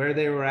weight, where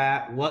they were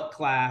at, what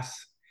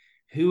class,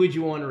 who would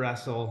you want to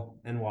wrestle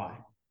and why?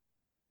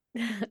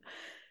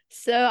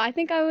 So I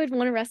think I would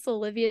want to wrestle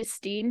Olivia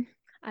Steen.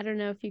 I don't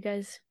know if you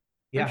guys,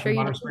 Yeah, I'm sure from you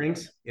Bonner know.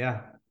 Springs.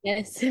 Yeah.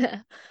 Yes.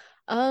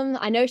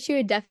 I know she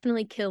would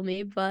definitely kill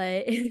me,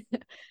 but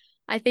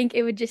I think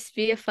it would just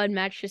be a fun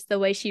match, just the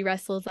way she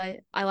wrestles.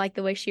 I like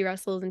the way she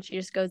wrestles, and she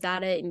just goes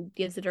at it and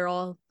gives it her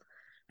all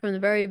from the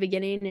very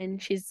beginning,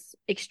 and she's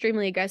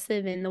extremely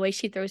aggressive, and the way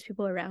she throws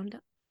people around,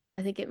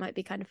 I think it might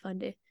be kind of fun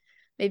to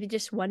maybe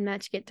just one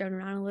match get thrown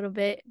around a little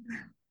bit.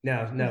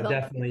 No, with all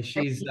definitely.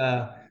 She's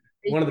the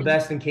one of the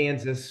best in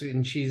Kansas,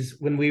 and she's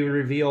when we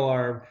reveal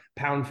our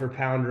pound for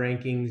pound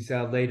rankings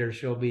later,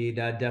 she'll be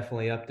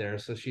definitely up there.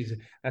 So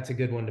that's a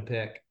good one to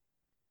pick.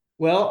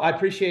 Well, I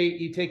appreciate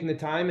you taking the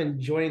time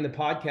and joining the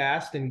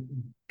podcast, and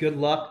good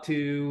luck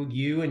to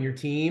you and your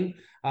team.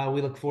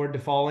 We look forward to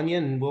following you,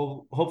 and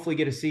we'll hopefully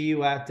get to see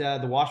you at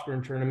the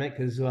Washburn tournament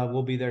because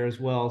we'll be there as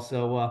well.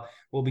 So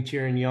we'll be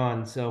cheering you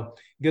on. So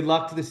good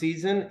luck to the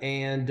season,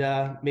 and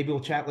maybe we'll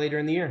chat later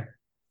in the year.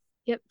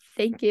 Yep.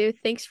 Thank you.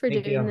 Thanks for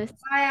Thank doing you. this.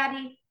 Bye,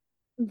 Addie.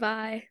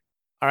 Bye.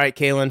 All right,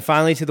 Kaylin,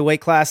 finally to the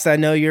weight class I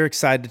know you're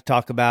excited to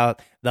talk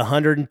about, the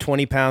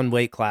 120-pound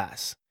weight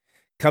class.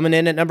 Coming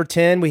in at number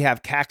 10, we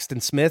have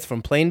Caxton Smith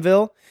from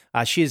Plainville.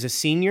 She is a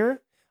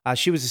senior.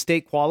 She was a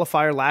state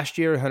qualifier last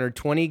year,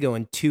 120,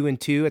 going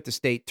 2-2 at the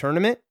state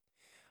tournament.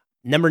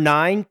 Number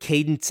 9,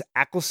 Cadence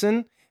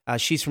Ackelson.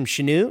 She's from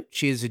Chanute.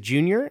 She is a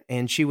junior,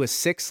 and she was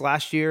 6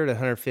 last year at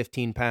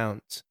 115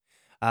 pounds.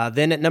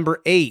 Then at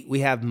number 8, we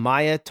have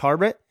Maya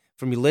Tarbett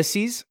from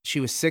Ulysses. She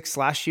was 6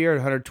 last year at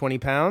 120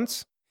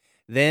 pounds.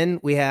 Then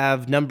we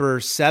have number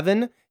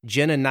 7,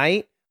 Jenna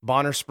Knight,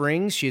 Bonner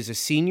Springs. She is a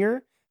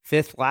senior,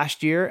 5th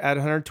last year at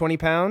 120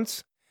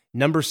 pounds.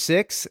 Number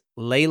 6,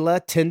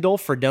 Layla Tyndall,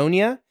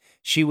 Fredonia.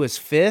 She was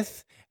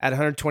 5th at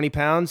 120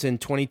 pounds in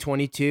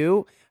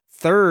 2022,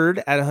 third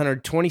at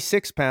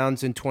 126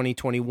 pounds in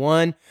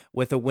 2021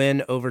 with a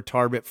win over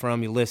Tarbert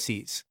from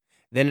Ulysses.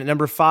 Then at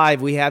number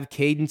 5, we have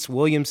Cadence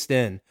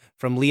Williamston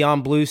from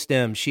Leon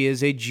Bluestem. She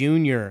is a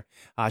junior.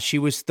 She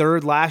was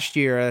third last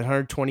year at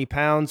 120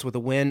 pounds with a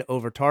win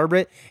over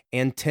Tarbert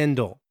and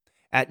Tyndall.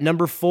 At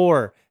number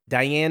 4,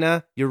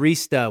 Diana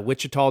Urista,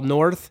 Wichita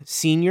North,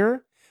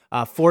 senior.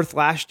 Fourth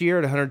last year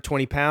at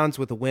 120 pounds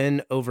with a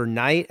win over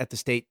Knight at the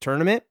state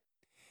tournament.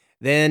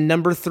 Then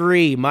number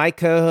 3, my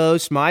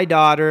co-host, my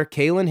daughter,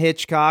 Kaylin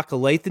Hitchcock,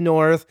 Olathe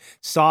North,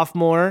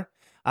 sophomore.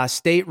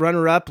 State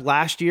runner-up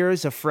last year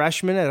as a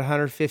freshman at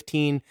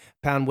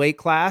 115-pound weight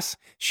class.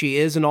 She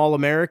is an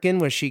All-American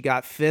where she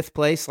got 5th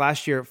place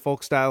last year at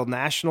Folk Style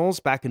Nationals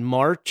back in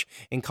March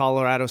in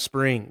Colorado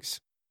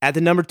Springs. At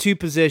the number 2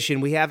 position,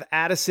 we have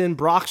Addison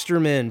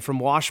Brocksterman from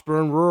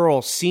Washburn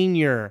Rural,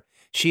 senior.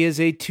 She is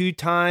a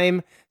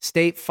 2-time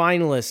state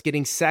finalist,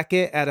 getting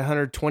second at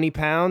 120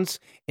 pounds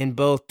in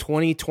both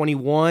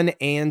 2021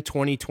 and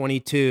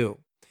 2022.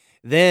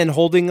 Then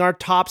holding our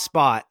top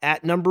spot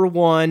at number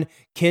 1,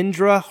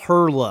 Kendra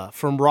Hurla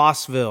from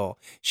Rossville.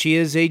 She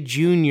is a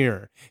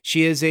junior.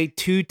 She is a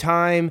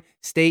 2-time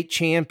state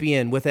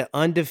champion with an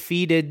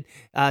undefeated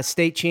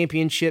state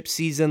championship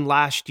season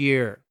last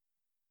year.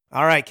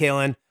 All right,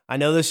 Kaylin, I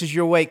know this is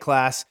your weight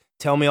class.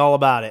 Tell me all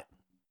about it.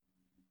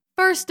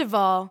 First of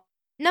all,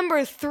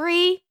 number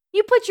 3,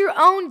 you put your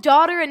own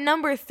daughter in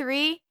number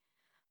 3,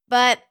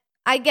 but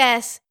I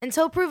guess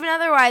until proven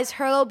otherwise,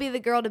 Hurla will be the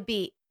girl to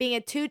beat, being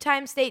a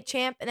 2-time state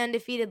champ and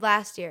undefeated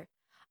last year.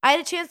 I had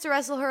a chance to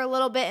wrestle her a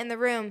little bit in the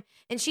room,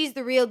 and she's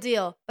the real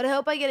deal, but I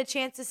hope I get a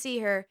chance to see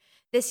her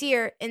this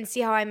year and see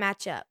how I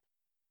match up.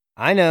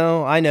 I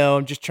know.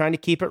 I'm just trying to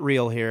keep it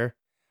real here.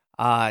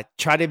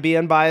 Try to be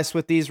unbiased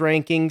with these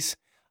rankings.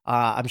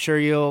 I'm sure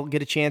you'll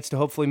get a chance to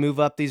hopefully move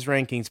up these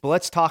rankings, but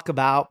let's talk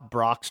about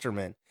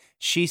Brocksterman.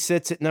 She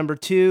sits at number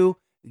 2.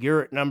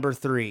 You're at number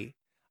 3.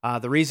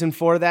 The reason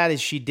for that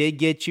is she did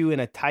get you in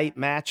a tight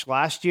match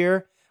last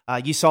year.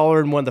 You saw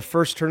her in one of the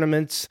first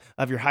tournaments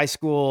of your high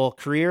school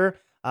career.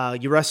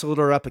 You wrestled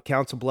her up at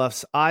Council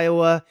Bluffs,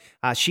 Iowa.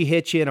 She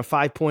hit you in a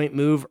 5-point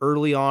move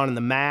early on in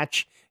the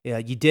match.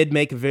 You did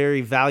make a very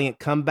valiant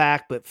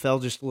comeback, but fell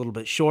just a little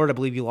bit short. I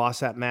believe you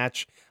lost that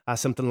match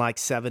something like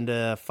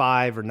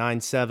 7-5 or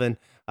 9-7,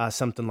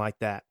 something like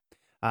that.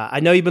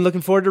 I know you've been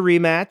looking forward to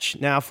rematch.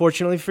 Now,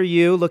 fortunately for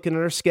you, looking at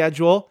our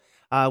schedule,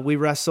 we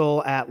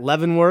wrestle at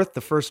Leavenworth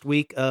the first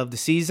week of the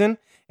season,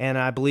 and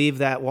I believe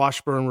that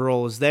Washburn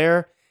Rural is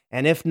there.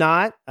 And if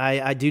not,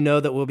 I do know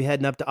that we'll be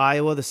heading up to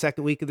Iowa the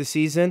second week of the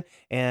season,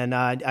 and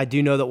I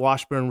do know that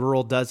Washburn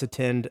Rural does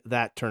attend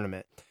that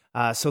tournament.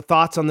 So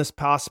thoughts on this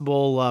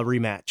possible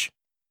rematch?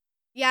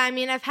 Yeah, I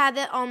mean, I've had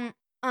that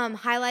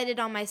highlighted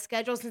on my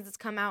schedule since it's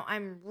come out.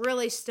 I'm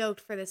really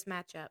stoked for this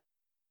matchup.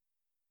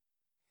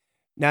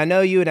 Now, I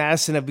know you and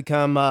Addison have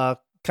become kind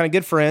of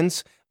good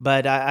friends,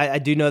 but I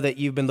do know that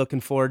you've been looking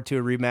forward to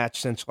a rematch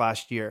since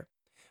last year.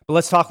 But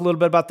let's talk a little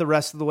bit about the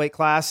rest of the weight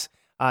class.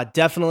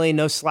 Definitely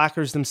no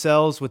slackers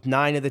themselves, with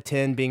 9 of the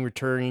 10 being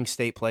returning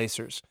state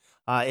placers.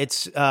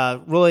 It's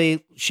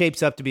really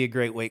shapes up to be a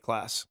great weight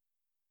class.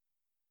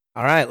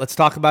 All right, let's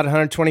talk about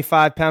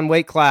 125-pound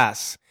weight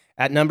class.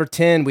 At number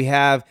 10, we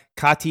have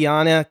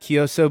Katiana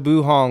Kyoso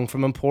Buhong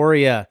from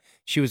Emporia.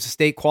 She was a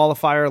state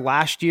qualifier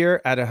last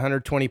year at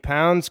 120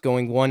 pounds,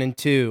 going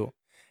 1-2.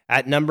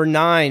 At number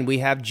 9, we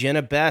have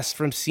Jenna Best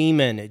from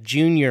Seaman,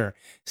 junior,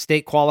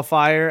 state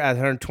qualifier at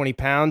 120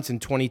 pounds in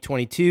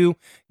 2022,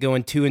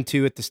 going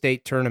 2-2 at the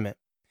state tournament.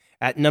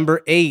 At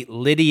number 8,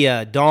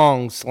 Lydia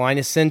Dong,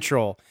 Salina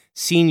Central,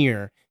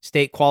 senior,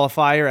 state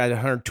qualifier at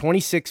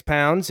 126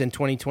 pounds in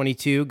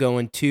 2022,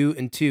 going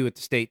 2-2 at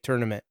the state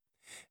tournament.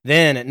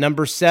 Then at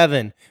number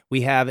 7,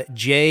 we have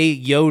Jay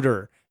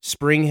Yoder,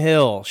 Spring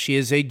Hill. She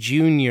is a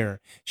junior.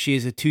 She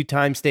is a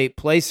 2-time state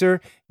placer,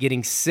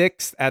 getting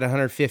 6th at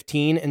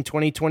 115 in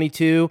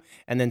 2022,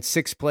 and then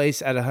 6th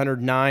place at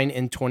 109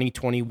 in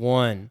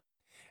 2021.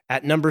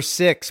 At number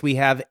 6, we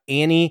have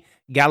Annie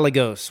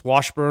Gallegos,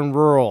 Washburn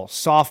Rural,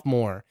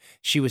 sophomore.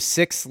 She was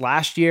 6th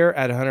last year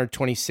at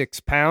 126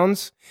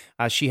 pounds.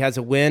 She has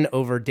a win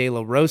over De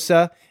La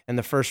Rosa in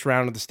the first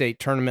round of the state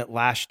tournament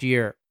last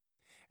year.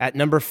 At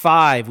number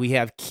 5, we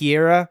have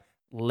Kiera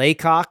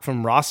Laycock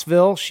from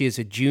Rossville. She is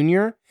a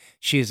junior.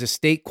 She is a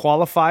state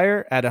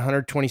qualifier at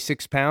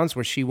 126 pounds,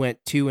 where she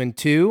went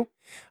 2-2.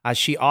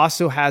 She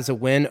also has a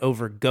win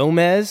over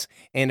Gomez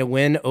and a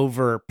win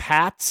over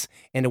Patz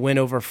and a win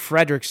over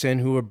Fredrickson,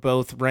 who are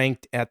both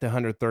ranked at the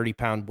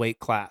 130-pound weight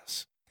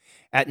class.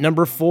 At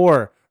number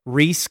 4,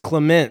 Reese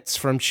Clements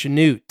from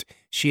Chanute.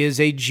 She is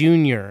a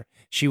junior.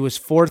 She was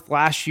 4th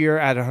last year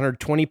at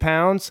 120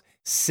 pounds,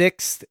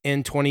 6th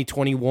in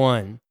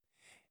 2021.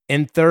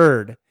 In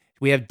 3rd,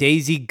 we have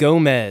Daisy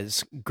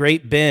Gomez,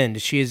 Great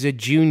Bend. She is a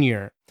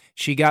junior.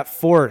 She got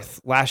 4th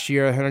last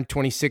year at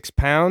 126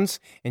 pounds,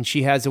 and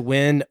she has a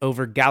win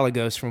over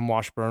Gallegos from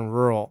Washburn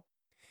Rural.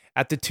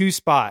 At the 2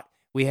 spot,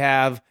 we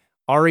have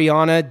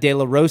Ariana De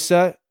La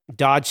Rosa,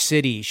 Dodge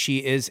City.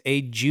 She is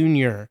a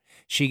junior.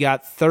 She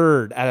got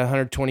 3rd at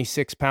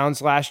 126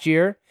 pounds last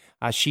year.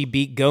 She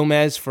beat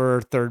Gomez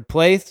for third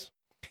place,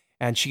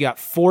 and she got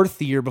fourth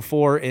the year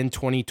before in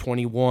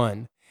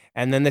 2021.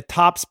 And then the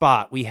top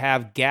spot, we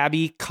have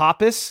Gabby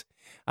Koppes.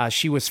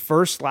 She was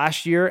first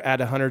last year at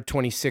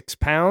 126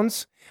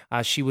 pounds.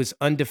 She was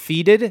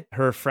undefeated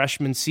her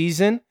freshman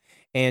season,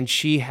 and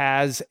she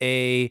has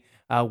a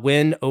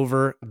win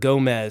over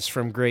Gomez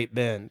from Great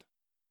Bend.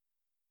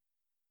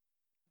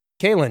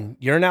 Kaylin,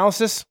 your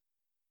analysis?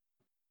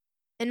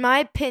 In my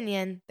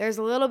opinion, there's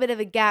a little bit of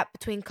a gap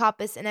between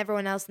Koppes and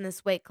everyone else in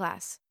this weight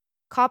class.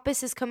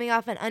 Koppes is coming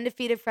off an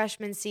undefeated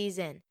freshman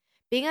season.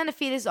 Being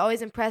undefeated is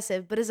always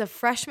impressive, but as a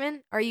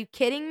freshman, are you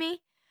kidding me?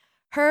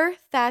 Her,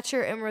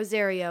 Thacher, and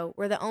Rosario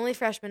were the only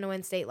freshmen to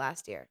win state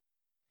last year.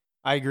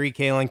 I agree,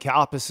 Kaylin.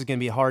 Koppes is going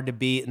to be hard to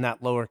beat in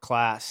that lower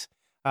class.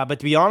 But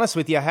to be honest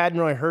with you, I hadn't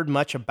really heard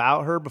much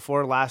about her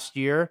before last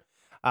year.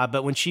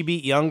 But when she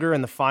beat Younger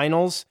in the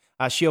finals,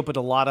 she opened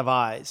a lot of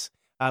eyes.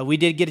 We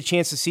did get a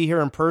chance to see her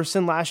in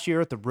person last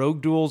year at the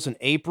Rogue Duels in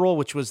April,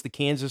 which was the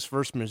Kansas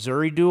versus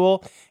Missouri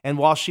duel. And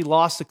while she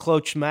lost the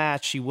close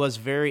match, she was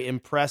very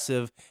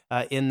impressive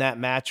in that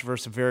match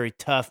versus a very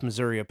tough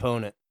Missouri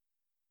opponent.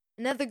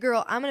 Another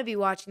girl I'm going to be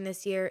watching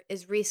this year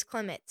is Reese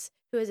Clements,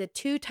 who is a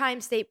 2-time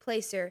state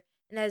placer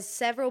and has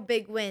several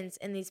big wins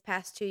in these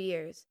past 2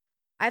 years.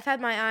 I've had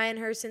my eye on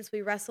her since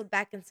we wrestled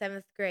back in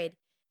 7th grade.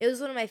 It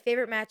was one of my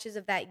favorite matches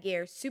of that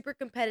year, super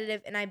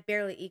competitive, and I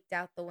barely eked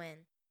out the win.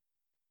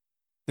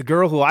 The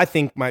girl who I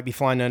think might be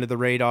flying under the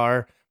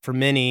radar for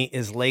many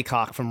is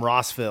Laycock from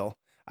Rossville.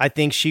 I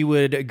think she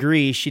would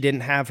agree she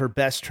didn't have her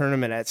best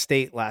tournament at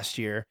state last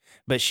year,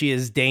 but she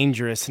is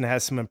dangerous and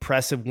has some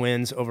impressive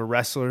wins over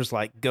wrestlers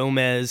like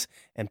Gomez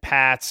and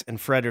Patz and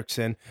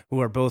Fredrickson,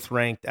 who are both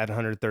ranked at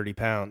 130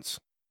 pounds.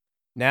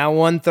 Now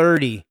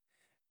 130.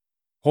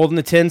 Holding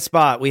the 10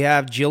 spot, we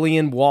have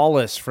Jillian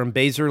Wallace from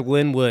Baser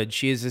Linwood.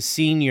 She is a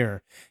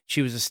senior.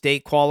 She was a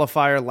state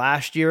qualifier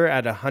last year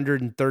at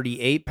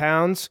 138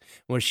 pounds,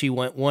 where she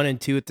went 1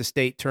 and 2 at the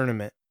state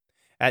tournament.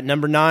 At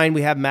number 9,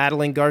 we have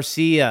Madeline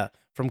Garcia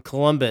from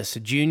Columbus, a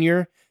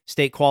junior,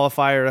 state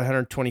qualifier at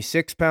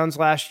 126 pounds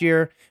last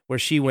year, where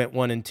she went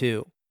 1 and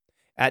 2.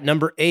 At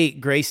number 8,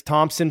 Grace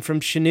Thompson from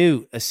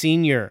Chanute, a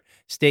senior,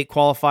 state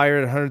qualifier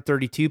at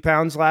 132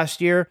 pounds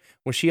last year,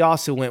 where she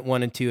also went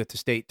 1 and 2 at the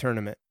state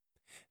tournament.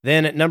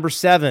 Then at number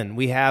 7,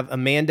 we have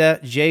Amanda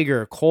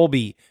Jaeger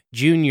Colby,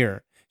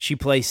 Jr. She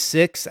placed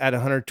 6th at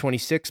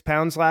 126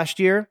 pounds last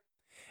year.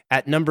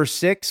 At number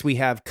 6, we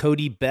have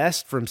Cody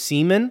Best from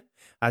Seaman.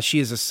 She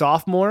is a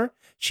sophomore.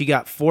 She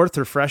got 4th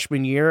her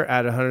freshman year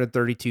at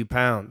 132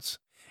 pounds.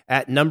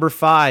 At number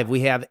 5,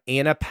 we have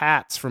Anna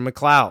Patz from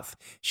McLouth.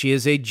 She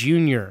is a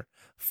junior,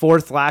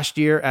 4th last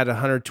year at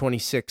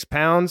 126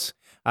 pounds.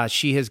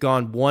 She has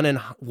gone 1 and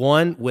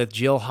 1 with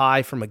Jill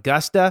High from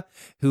Augusta,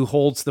 who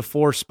holds the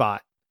 4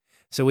 spot.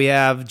 So we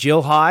have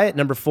Jill High at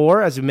number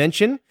 4, as we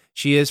mentioned.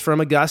 She is from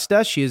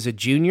Augusta. She is a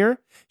junior.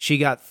 She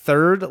got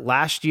 3rd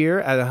last year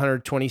at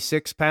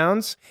 126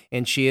 pounds,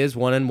 and she is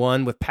 1 and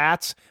 1 with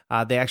Pats.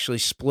 They actually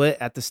split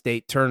at the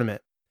state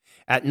tournament.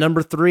 At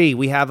number 3,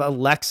 we have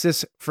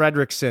Alexis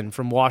Fredrickson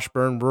from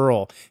Washburn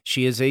Rural.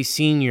 She is a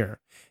senior.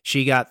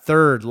 She got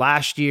 3rd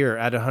last year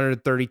at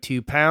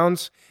 132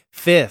 pounds,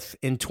 5th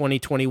in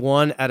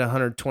 2021 at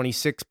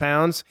 126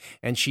 pounds,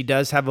 and she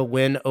does have a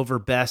win over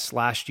Best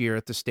last year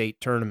at the state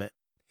tournament.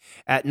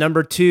 At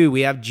number 2,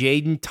 we have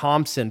Jaden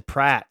Thompson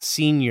Pratt,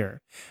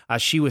 senior.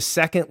 She was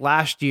 2nd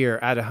last year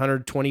at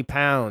 120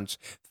 pounds,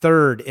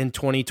 3rd in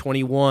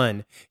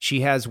 2021.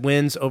 She has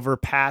wins over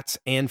Pats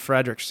and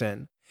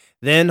Fredrickson.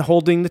 Then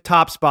holding the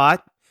top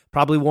spot,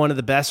 probably one of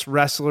the best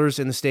wrestlers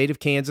in the state of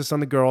Kansas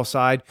on the girl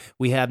side,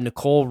 we have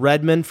Nicole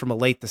Redmond from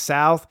Olathe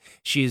South.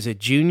 She is a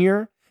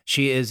junior.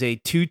 She is a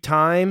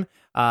 2-time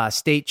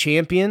state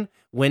champion,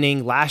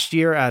 winning last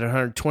year at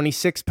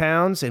 126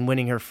 pounds and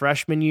winning her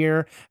freshman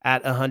year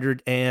at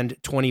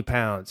 120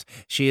 pounds.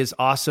 She is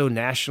also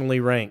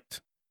nationally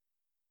ranked.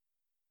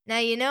 Now,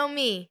 you know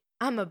me.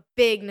 I'm a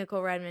big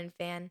Nicole Redmond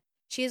fan.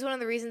 She is one of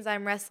the reasons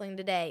I'm wrestling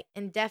today,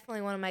 and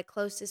definitely one of my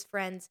closest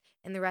friends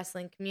in the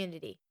wrestling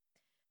community.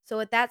 So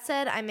with that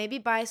said, I may be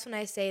biased when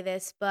I say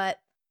this, but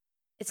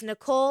it's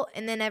Nicole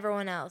and then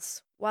everyone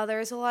else. While there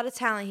is a lot of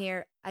talent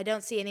here, I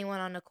don't see anyone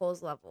on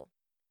Nicole's level.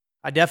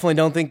 I definitely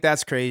don't think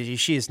that's crazy.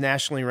 She is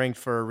nationally ranked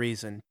for a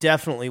reason.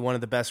 Definitely one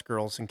of the best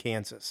girls in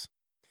Kansas.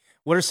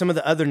 What are some of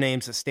the other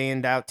names that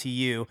stand out to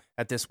you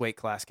at this weight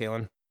class,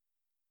 Kaylin?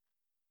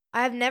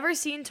 I have never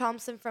seen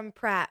Thompson from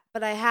Pratt,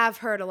 but I have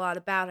heard a lot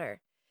about her.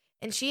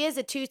 And she is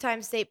a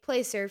 2-time state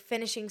placer,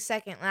 finishing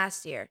 2nd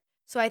last year,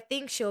 so I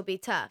think she'll be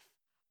tough.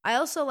 I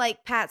also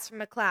like Patz from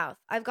McLouth.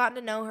 I've gotten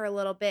to know her a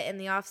little bit in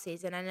the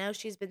offseason. I know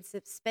she's been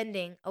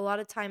spending a lot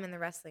of time in the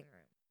wrestling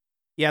room.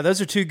 Yeah, those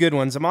are 2 good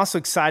ones. I'm also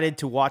excited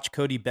to watch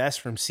Cody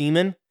Best from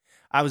Seaman.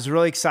 I was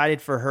really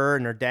excited for her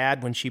and her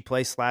dad when she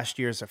placed last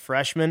year as a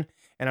freshman,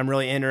 and I'm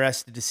really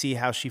interested to see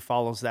how she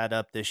follows that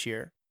up this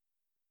year.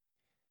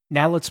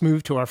 Now let's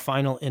move to our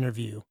final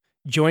interview.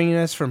 Joining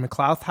us from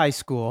McLouth High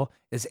School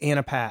is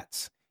Anna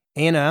Patz.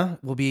 Anna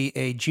will be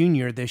a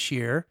junior this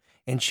year,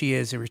 and she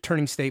is a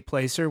returning state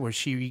placer where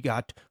she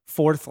got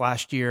 4th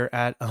last year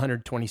at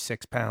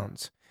 126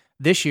 pounds.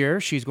 This year,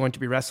 she's going to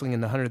be wrestling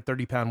in the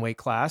 130-pound weight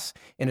class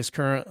and is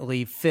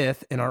currently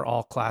 5th in our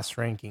all-class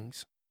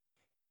rankings.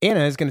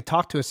 Anna is going to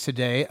talk to us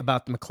today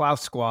about the McLouth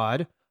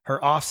squad,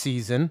 her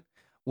off-season,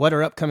 what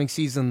her upcoming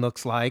season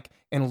looks like,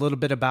 and a little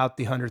bit about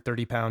the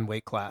 130-pound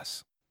weight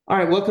class. All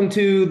right, welcome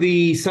to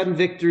the Sudden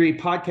Victory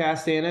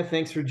podcast, Anna.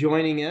 Thanks for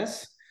joining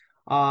us.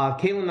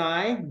 Kayla and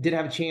I did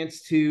have a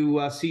chance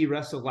to see you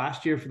wrestle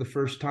last year for the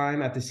first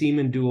time at the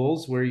Seaman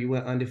Duels, where you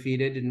went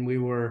undefeated, and we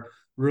were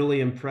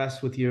really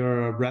impressed with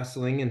your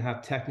wrestling and how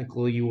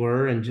technical you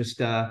were, and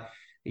just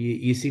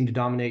you seemed to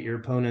dominate your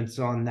opponents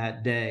on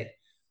that day.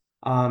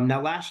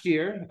 Now, last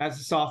year, as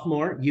a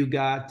sophomore, you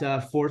got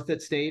 4th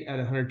at state at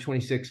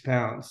 126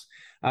 pounds.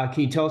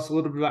 Can you tell us a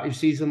little bit about your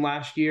season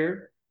last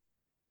year?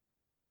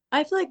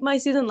 I feel like my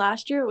season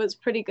last year was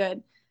pretty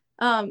good.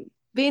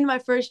 Being my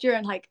first year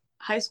in like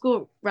high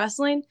school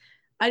wrestling,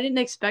 I didn't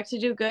expect to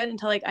do good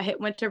until like I hit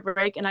winter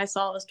break and I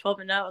saw I was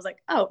 12-0. I was like,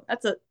 oh,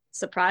 that's a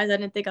surprise. I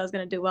didn't think I was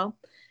going to do well.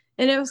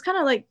 And it was kind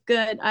of like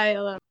good.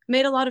 I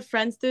made a lot of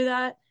friends through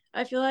that.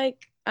 I feel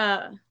like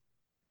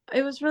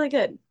it was really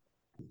good.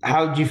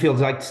 How did you feel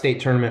like the state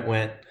tournament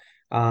went?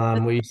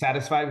 Were you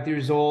satisfied with your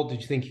result?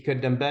 Did you think you could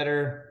have done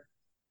better?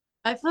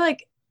 I feel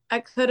like I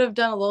could have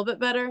done a little bit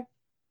better.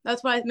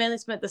 That's why I mainly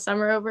spent the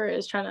summer over,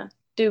 is trying to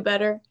do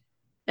better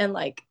and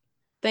like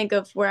think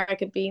of where I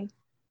could be.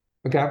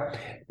 Okay.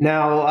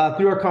 Now,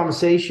 through our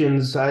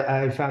conversations,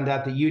 I found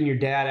out that you and your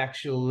dad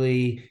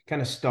actually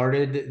kind of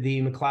started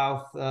the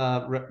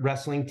McLouth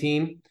wrestling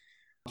team.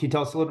 Can you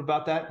tell us a little bit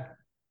about that?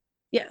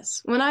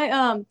 Yes. When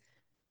I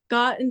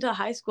got into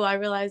high school, I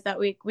realized that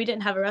we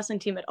didn't have a wrestling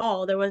team at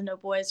all. There was no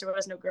boys, there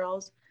was no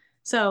girls.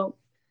 So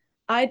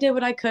I did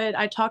what I could.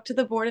 I talked to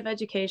the Board of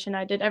Education.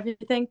 I did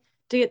everything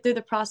to get through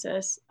the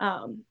process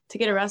to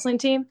get a wrestling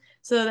team.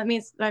 So that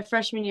means my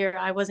freshman year,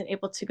 I wasn't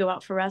able to go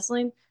out for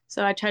wrestling.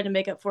 So I tried to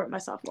make up for it my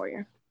sophomore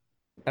year.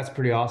 That's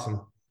pretty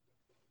awesome.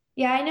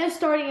 Yeah, I know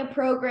starting a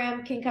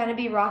program can kind of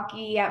be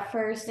rocky at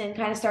first and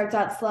kind of starts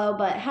out slow,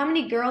 but how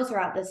many girls are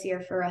out this year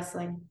for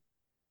wrestling?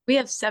 We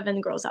have 7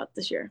 girls out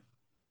this year.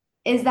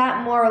 Is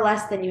that more or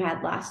less than you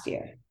had last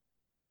year?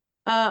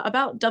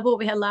 About double what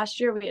we had last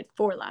year. We had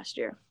 4 last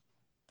year.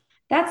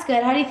 That's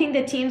good. How do you think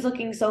the team's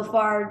looking so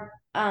far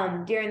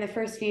during the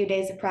first few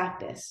days of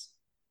practice?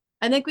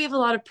 I think we have a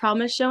lot of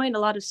promise showing, a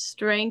lot of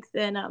strength,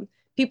 and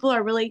people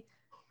are really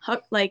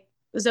like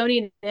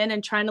zoning in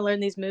and trying to learn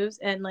these moves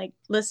and like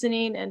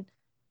listening and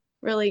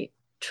really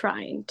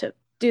trying to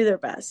do their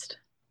best.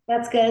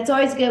 That's good. It's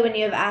always good when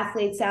you have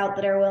athletes out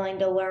that are willing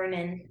to learn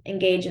and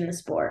engage in the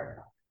sport.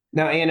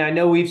 Now, Anna, I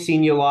know we've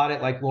seen you a lot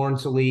at like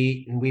Lawrence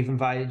Elite, and we've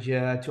invited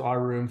you to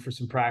our room for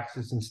some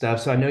practices and stuff.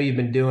 So I know you've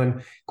been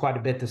doing quite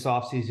a bit this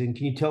offseason.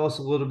 Can you tell us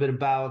a little bit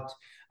about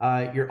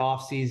your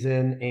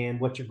offseason and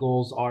what your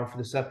goals are for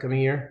this upcoming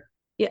year?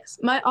 Yes.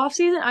 My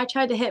offseason, I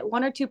tried to hit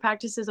 1 or 2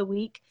 practices a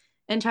week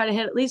and try to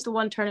hit at least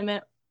 1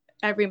 tournament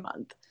every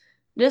month,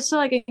 just so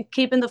I can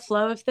keep in the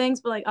flow of things,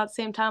 but like at the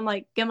same time,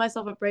 like give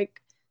myself a break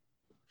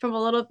from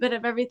a little bit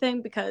of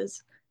everything,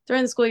 because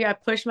during the school year, I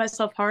pushed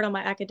myself hard on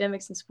my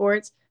academics and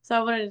sports. So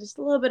I wanted just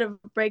a little bit of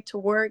a break to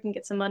work and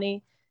get some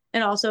money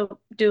and also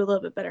do a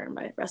little bit better in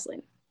my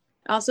wrestling.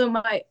 Also,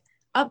 my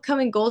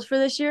upcoming goals for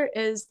this year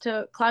is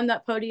to climb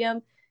that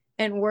podium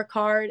and work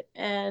hard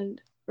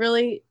and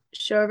really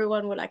show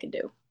everyone what I can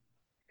do.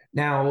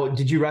 Now,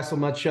 did you wrestle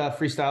much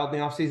freestyle in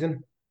the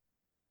offseason?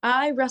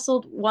 I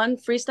wrestled 1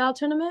 freestyle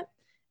tournament,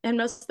 and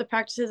most of the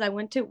practices I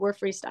went to were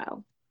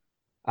freestyle.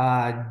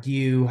 Do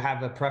you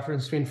have a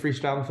preference between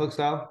freestyle and folk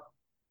style?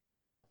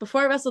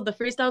 Before I wrestled the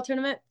freestyle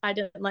tournament, I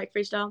didn't like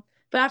freestyle.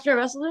 But after I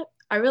wrestled it,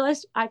 I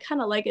realized I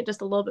kind of like it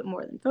just a little bit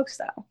more than folk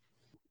style.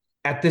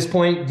 At this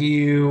point, do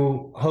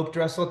you hope to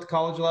wrestle at the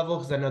college level?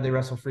 Because I know they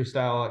wrestle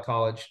freestyle at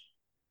college.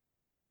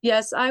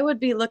 Yes, I would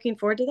be looking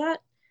forward to that,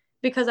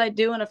 because I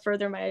do want to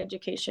further my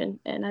education,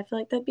 and I feel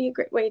like that'd be a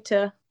great way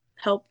to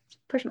help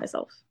push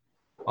myself.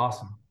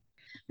 Awesome.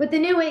 With the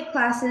new weight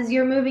classes,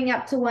 you're moving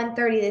up to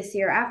 130 this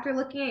year. After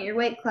looking at your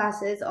weight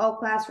classes, all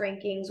class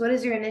rankings, what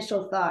is your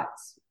initial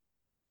thoughts?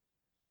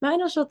 My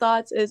initial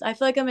thoughts is I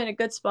feel like I'm in a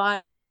good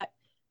spot.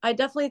 I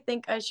definitely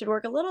think I should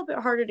work a little bit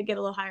harder to get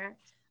a little higher.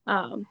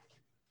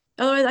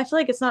 Otherwise, I feel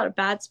like it's not a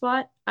bad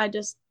spot. I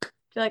just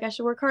feel like I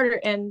should work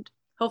harder, and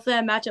hopefully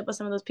I match up with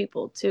some of those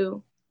people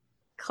to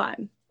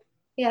climb.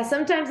 Yeah,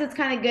 sometimes it's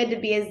kind of good to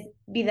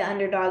be the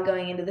underdog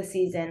going into the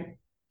season.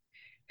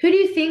 Who do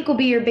you think will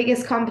be your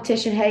biggest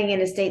competition heading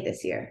into state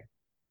this year?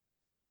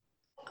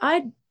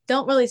 I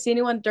don't really see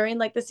anyone during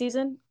like the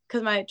season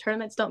because my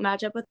tournaments don't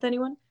match up with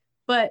anyone.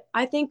 But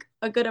I think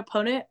a good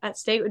opponent at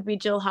state would be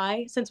Jill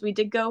High, since we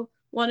did go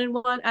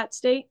 1-1 at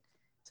state.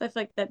 So I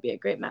feel like that'd be a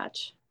great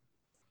match.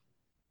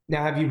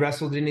 Now, have you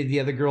wrestled any of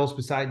the other girls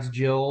besides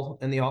Jill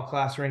in the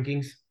all-class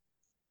rankings?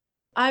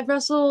 I've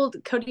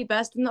wrestled Cody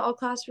Best in the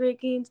all-class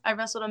rankings. I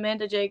wrestled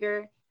Amanda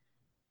Jager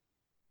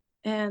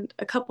and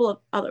a couple of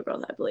other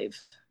girls, I believe.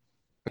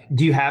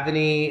 Do you have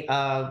any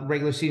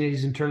regular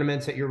season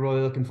tournaments that you're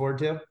really looking forward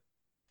to?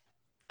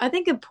 I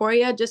think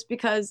Emporia, just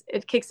because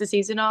it kicks the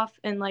season off.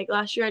 And like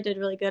last year I did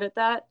really good at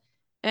that.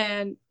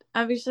 And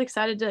I'm just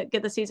excited to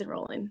get the season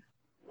rolling.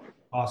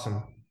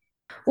 Awesome.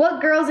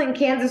 What girls in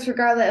Kansas,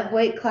 regardless of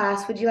weight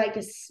class, would you like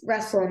to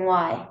wrestle and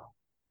why?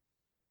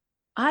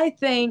 I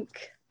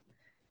think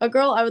a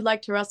girl I would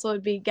like to wrestle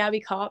would be Gabby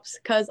Copps,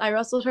 because I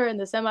wrestled her in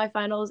the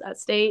semifinals at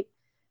state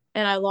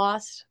and I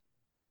lost.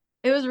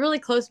 It was a really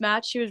close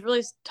match. She was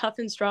really tough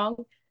and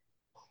strong.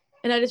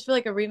 And I just feel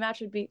like a rematch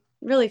would be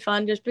really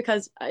fun just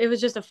because it was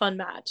just a fun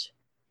match.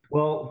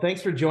 Well,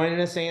 thanks for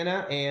joining us,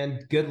 Anna,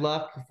 and good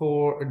luck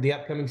for the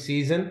upcoming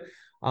season.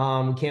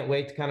 Can't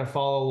wait to kind of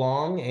follow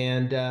along,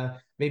 and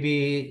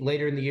maybe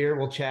later in the year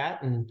we'll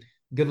chat, and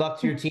good luck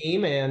to your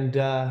team, and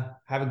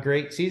have a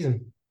great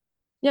season.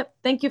 Yep.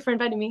 Thank you for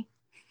inviting me.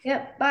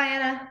 Yep. Bye,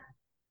 Anna.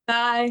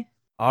 Bye.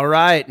 All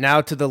right,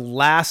 now to the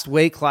last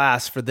weight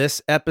class for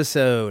this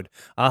episode,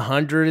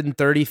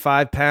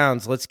 135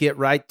 pounds. Let's get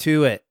right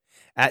to it.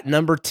 At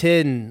number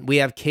 10, we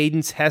have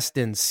Cadence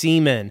Heston,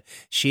 Seaman.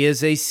 She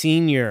is a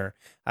senior.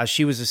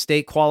 She was a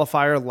state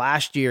qualifier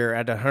last year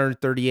at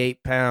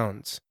 138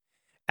 pounds.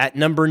 At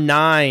number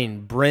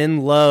 9,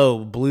 Bryn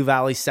Lowe, Blue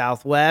Valley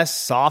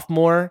Southwest,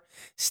 sophomore,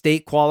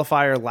 state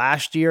qualifier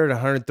last year at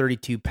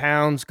 132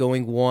 pounds,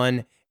 going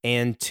 1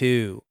 and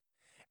 2.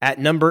 At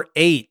number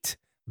 8,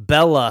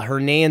 Bella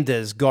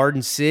Hernandez,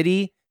 Garden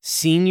City,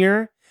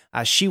 senior.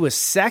 She was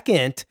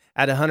second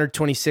at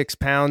 126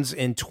 pounds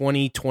in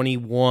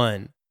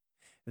 2021.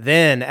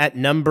 Then at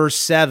number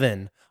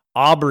 7,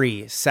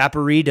 Aubrey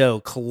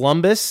Saportio,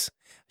 Columbus.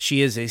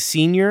 She is a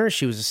senior.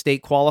 She was a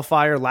state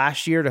qualifier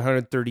last year at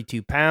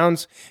 132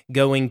 pounds,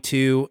 going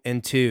 2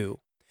 and 2.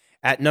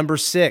 At number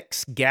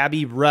 6,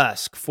 Gabby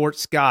Rusk, Fort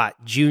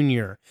Scott,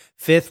 junior,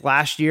 5th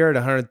last year at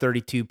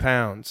 132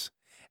 pounds.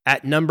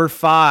 At number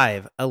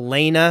 5,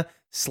 Elena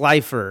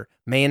Slifer,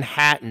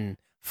 Manhattan,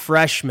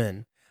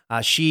 freshman.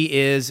 She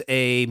is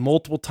a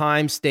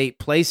multiple-time state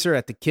placer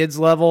at the kids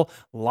level,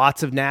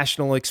 lots of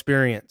national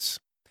experience.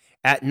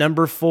 At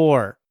number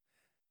 4,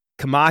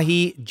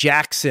 Kamahi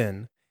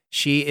Jackson.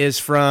 She is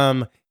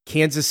from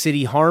Kansas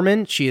City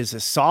Harmon. She is a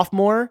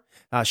sophomore.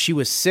 She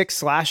was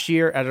 6th last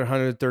year at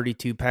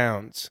 132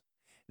 pounds.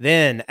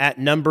 Then at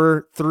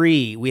number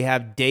 3, we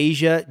have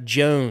Deja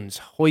Jones,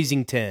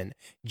 Hoisington,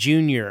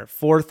 junior,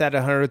 4th at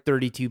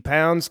 132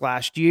 pounds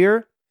last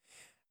year.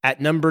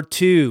 At number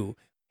 2,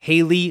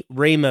 Haley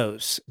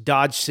Ramos,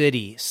 Dodge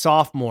City,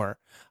 sophomore.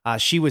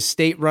 She was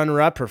state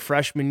runner-up her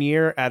freshman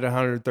year at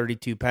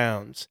 132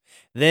 pounds.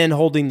 Then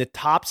holding the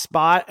top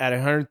spot at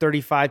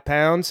 135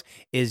 pounds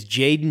is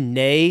Jaden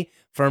Ney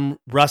from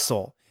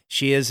Russell.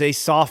 She is a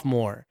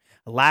sophomore.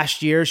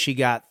 Last year, she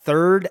got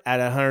 3rd at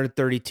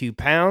 132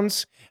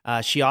 pounds.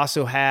 She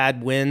also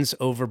had wins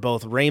over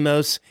both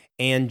Ramos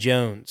and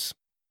Jones.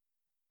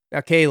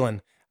 Now,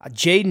 Kaylin,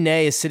 Jaden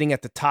Ney is sitting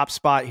at the top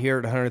spot here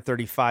at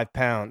 135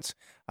 pounds.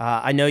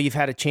 I know you've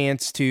had a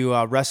chance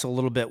to wrestle a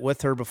little bit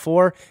with her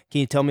before.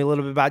 Can you tell me a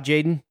little bit about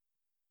Jaden?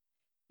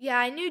 Yeah,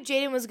 I knew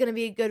Jaden was going to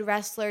be a good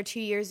wrestler 2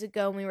 years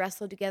ago when we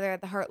wrestled together at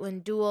the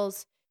Heartland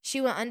Duels.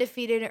 She went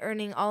undefeated,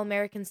 earning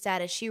All-American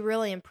status. She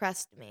really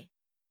impressed me.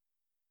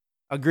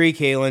 Agree,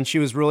 Kaylin. She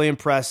was really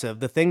impressive.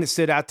 The thing that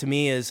stood out to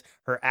me is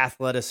her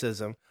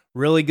athleticism.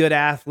 Really good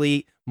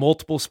athlete,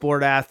 multiple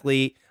sport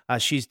athlete.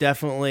 She's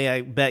definitely,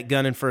 I bet,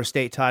 gunning for a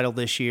state title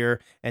this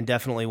year, and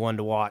definitely one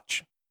to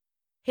watch.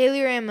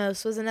 Haley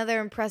Ramos was another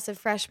impressive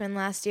freshman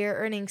last year,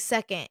 earning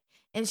 2nd,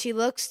 and she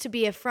looks to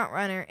be a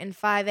front-runner in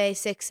 5A,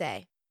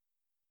 6A.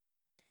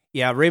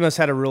 Yeah, Ramos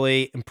had a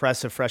really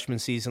impressive freshman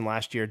season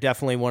last year.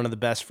 Definitely one of the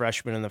best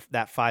freshmen in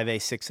that 5A,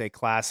 6A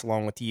class,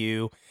 along with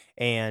you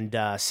and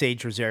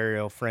Sage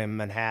Rosario from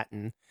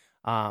Manhattan.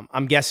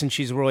 I'm guessing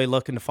she's really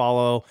looking to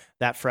follow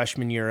that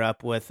freshman year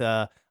up with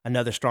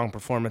another strong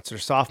performance her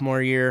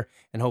sophomore year,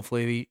 and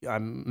hopefully I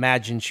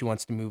imagine she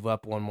wants to move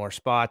up one more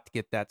spot to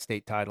get that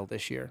state title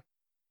this year.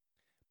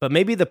 But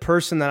maybe the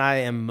person that I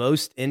am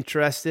most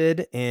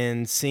interested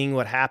in seeing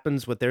what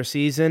happens with their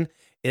season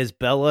is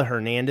Bella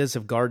Hernandez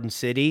of Garden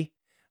City.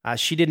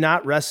 She did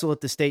not wrestle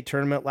at the state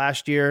tournament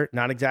last year.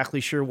 Not exactly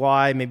sure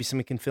why. Maybe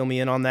somebody can fill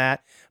me in on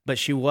that. But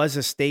she was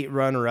a state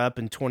runner-up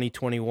in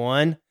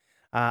 2021.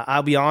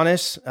 I'll be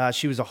honest,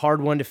 she was a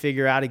hard one to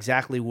figure out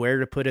exactly where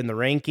to put in the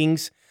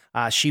rankings.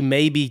 She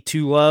may be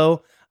too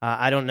low.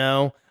 I don't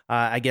know.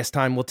 I guess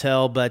time will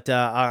tell, but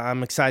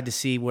I'm excited to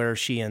see where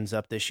she ends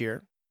up this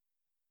year.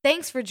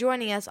 Thanks for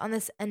joining us on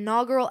this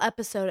inaugural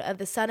episode of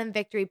the Sudden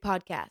Victory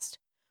podcast.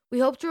 We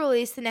hope to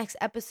release the next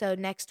episode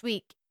next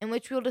week, in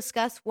which we will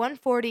discuss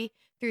 140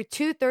 through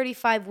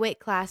 235 weight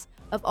class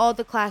of all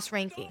the class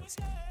rankings.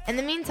 In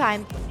the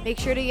meantime, make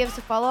sure to give us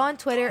a follow on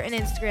Twitter and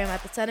Instagram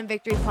at the Sudden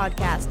Victory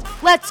podcast.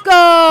 Let's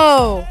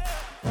go!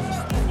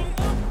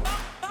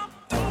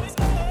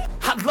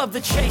 I love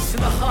the chase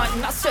and the hunt,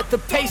 and I set the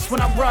pace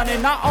when I'm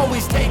running. I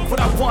always take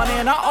what I want,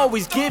 and I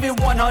always give it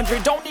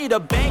 100. Don't need a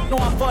bank, no,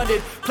 I'm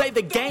funded. Play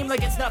the game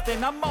like it's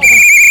nothing. I'm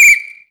always